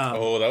 That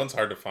one's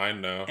hard to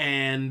find now.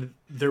 And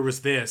there was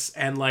this,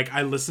 and, like,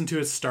 I listened to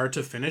it start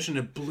to finish, and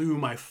it blew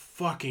my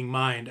fucking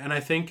mind. And I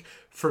think,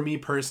 for me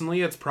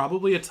personally, it's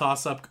probably a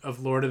toss-up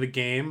of Lord of the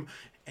Game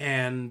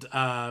and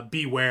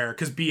Beware,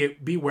 because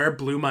Beware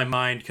blew my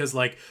mind, because,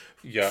 like,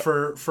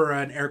 for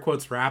an air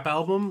quotes rap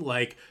album,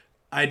 like,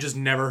 I just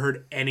never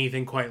heard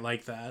anything quite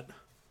like that.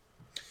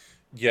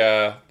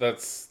 Yeah,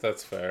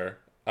 that's fair.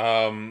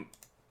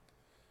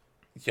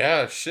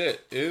 Yeah,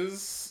 shit,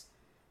 Is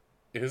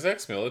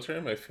Ex-Military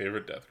my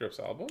favorite Death Grips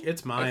album?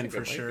 It's mine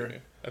for sure.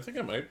 I think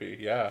it might be,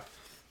 yeah.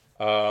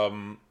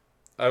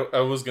 I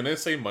was gonna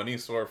say Money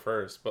Store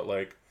first, but,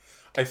 like,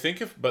 I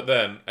think if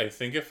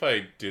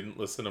I didn't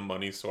listen to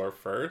Money Store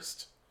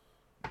first,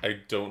 I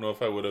don't know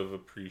if I would have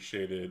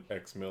appreciated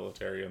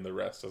Ex-Military and the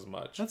rest as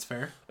much. That's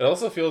fair. It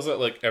also feels that,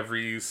 like,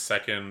 every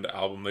second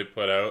album they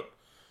put out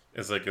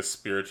is, like, a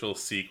spiritual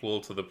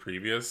sequel to the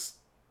previous,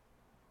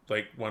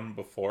 like, one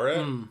before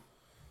it.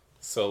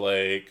 So,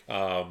 like,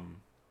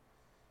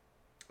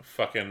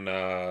 fucking,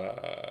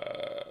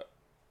 I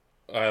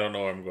don't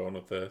know where I'm going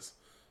with this,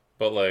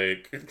 but,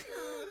 like,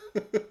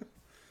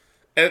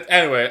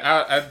 anyway,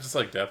 I just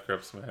like Death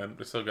Grips, man.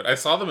 They're so good. I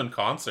saw them in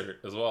concert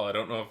as well. I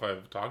don't know if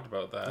I've talked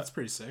about that. That's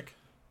pretty sick.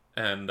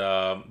 And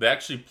they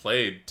actually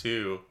played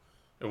too.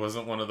 It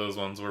wasn't one of those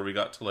ones where we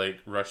got to, like,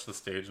 rush the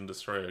stage and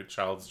destroy a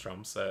child's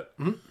drum set.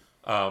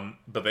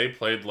 But they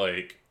played,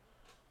 like,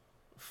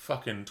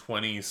 fucking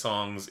 20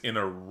 songs in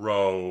a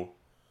row,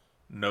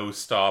 no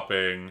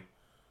stopping.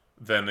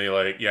 Then they,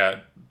 like,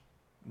 they're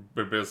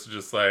basically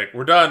just like,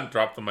 we're done,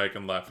 dropped the mic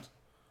and left.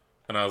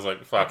 And I was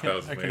like, fuck, that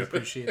was amazing. I can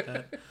appreciate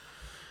that.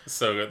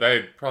 So good.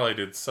 They probably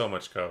did so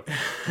much coke.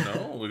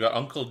 No, we got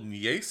Uncle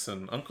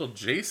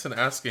Jason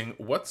asking,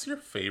 what's your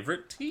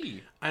favorite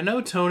tea? I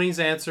know Tony's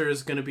answer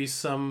is going to be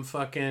some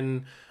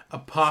fucking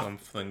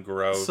something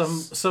gross.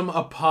 Some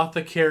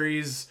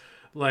apothecary's,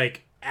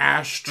 like,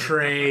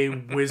 ashtray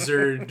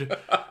wizard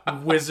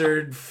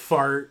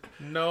fart.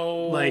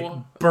 No, like,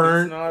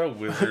 burnt. It's not a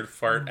wizard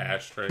fart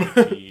ashtray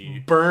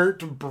tea.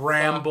 Burnt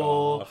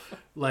bramble,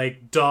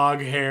 like, dog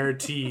hair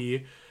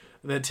tea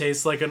that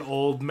tastes like an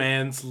old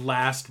man's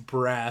last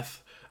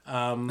breath.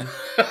 I mean,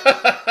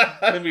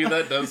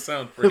 that does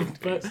sound pretty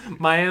tasty. But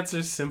my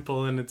answer's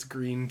simple, and it's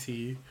green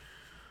tea.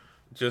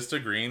 Just a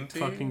green tea?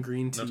 Fucking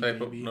green tea,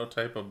 baby. No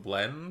type of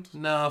blend?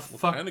 No,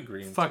 what kind of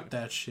green tea? Fuck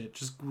that shit.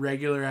 Just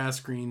regular ass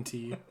green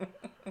tea.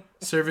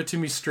 Serve it to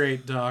me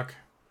straight, Doc.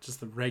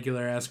 Just the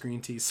regular ass green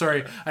tea.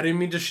 Sorry, I didn't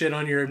mean to shit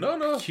on your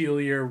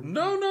peculiar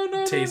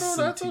tastes. No,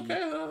 that's okay.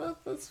 No,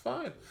 that's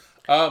fine.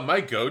 My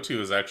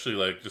go-to is actually,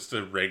 like, just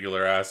a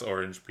regular ass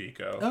orange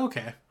pico.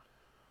 Okay.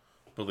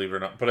 Believe it or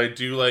not, but I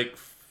do like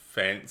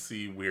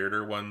fancy,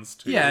 weirder ones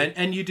too. Yeah,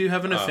 and you do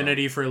have an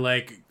affinity for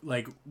like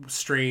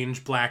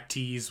strange black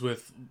teas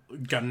with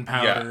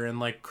gunpowder and,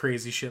 like,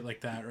 crazy shit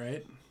like that,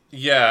 right?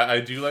 Yeah, I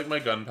do like my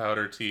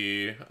gunpowder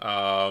tea.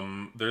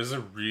 There's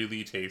a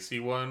really tasty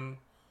one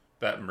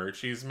that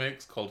Murchie's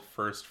makes called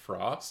First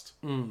Frost,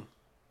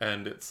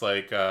 and it's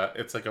like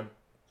a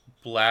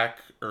black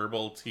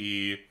herbal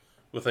tea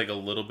with, like, a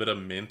little bit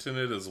of mint in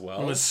it as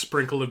well, and a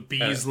sprinkle of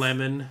bees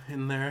lemon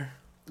in there.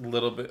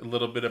 Little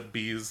bit of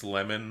bees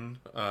lemon.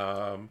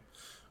 Oh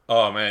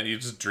man, you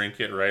just drink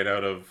it right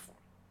out of.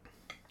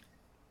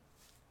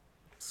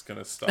 It's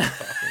gonna stop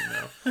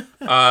talking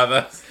now.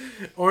 That's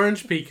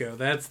Orange Pico.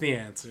 That's the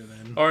answer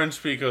then.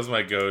 Orange Pico is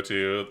my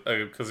go-to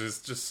because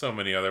there's just so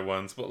many other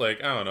ones. But,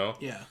 like, I don't know.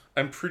 Yeah,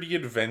 I'm pretty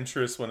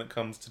adventurous when it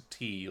comes to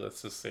tea.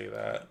 Let's just say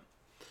that.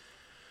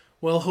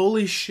 Well,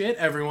 holy shit,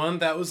 everyone.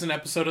 That was an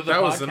episode of the podcast.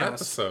 That was an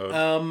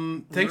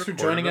episode. Thanks for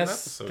joining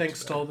us. Thanks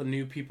today to all the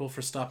new people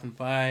for stopping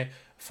by.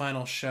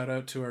 Final shout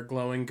out to our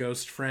glowing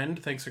ghost friend.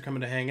 Thanks for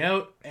coming to hang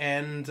out.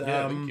 And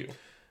thank you.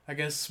 I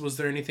guess, was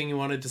there anything you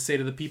wanted to say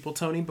to the people,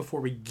 Tony, before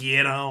we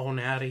get on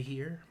out of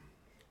here?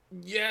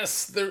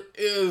 Yes, there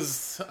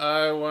is.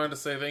 I wanted to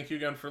say thank you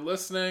again for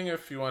listening.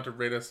 If you want to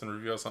rate us and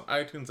review us on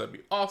iTunes, that'd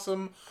be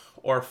awesome.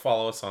 Or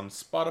follow us on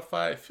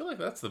Spotify. I feel like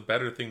that's the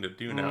better thing to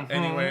do now.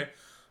 Anyway,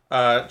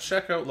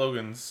 check out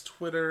Logan's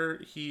Twitter.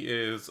 He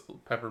is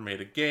Pepper Made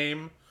a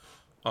Game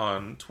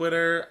on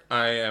Twitter.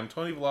 I am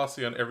Tony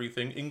Velocity on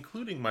everything,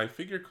 including my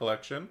figure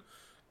collection.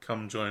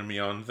 Come join me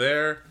on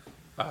there.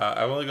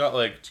 I've only got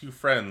like 2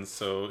 friends,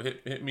 so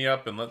hit me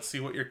up and let's see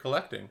what you're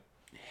collecting.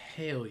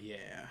 Hell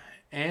yeah.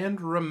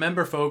 And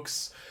remember,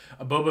 folks,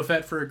 a Boba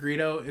Fett for a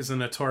Greedo is a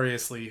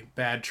notoriously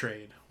bad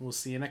trade. We'll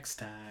see you next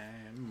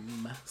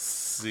time.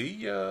 See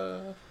ya.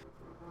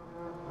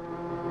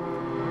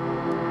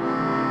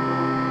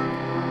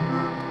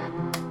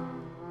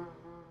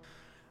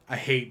 I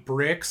hate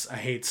bricks. I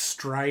hate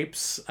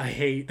stripes. I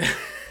hate...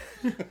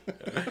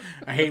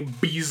 I hate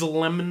Beezle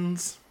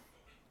lemons.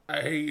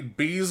 I hate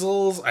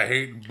Beezles. I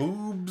hate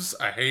boobs.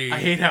 I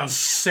hate how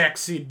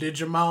sexy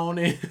Digimon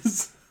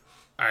is.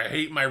 I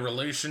hate my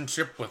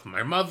relationship with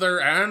my mother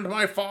and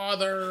my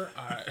father.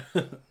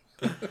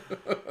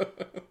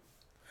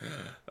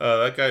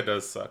 That guy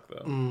does suck,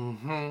 though.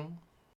 Mm-hmm.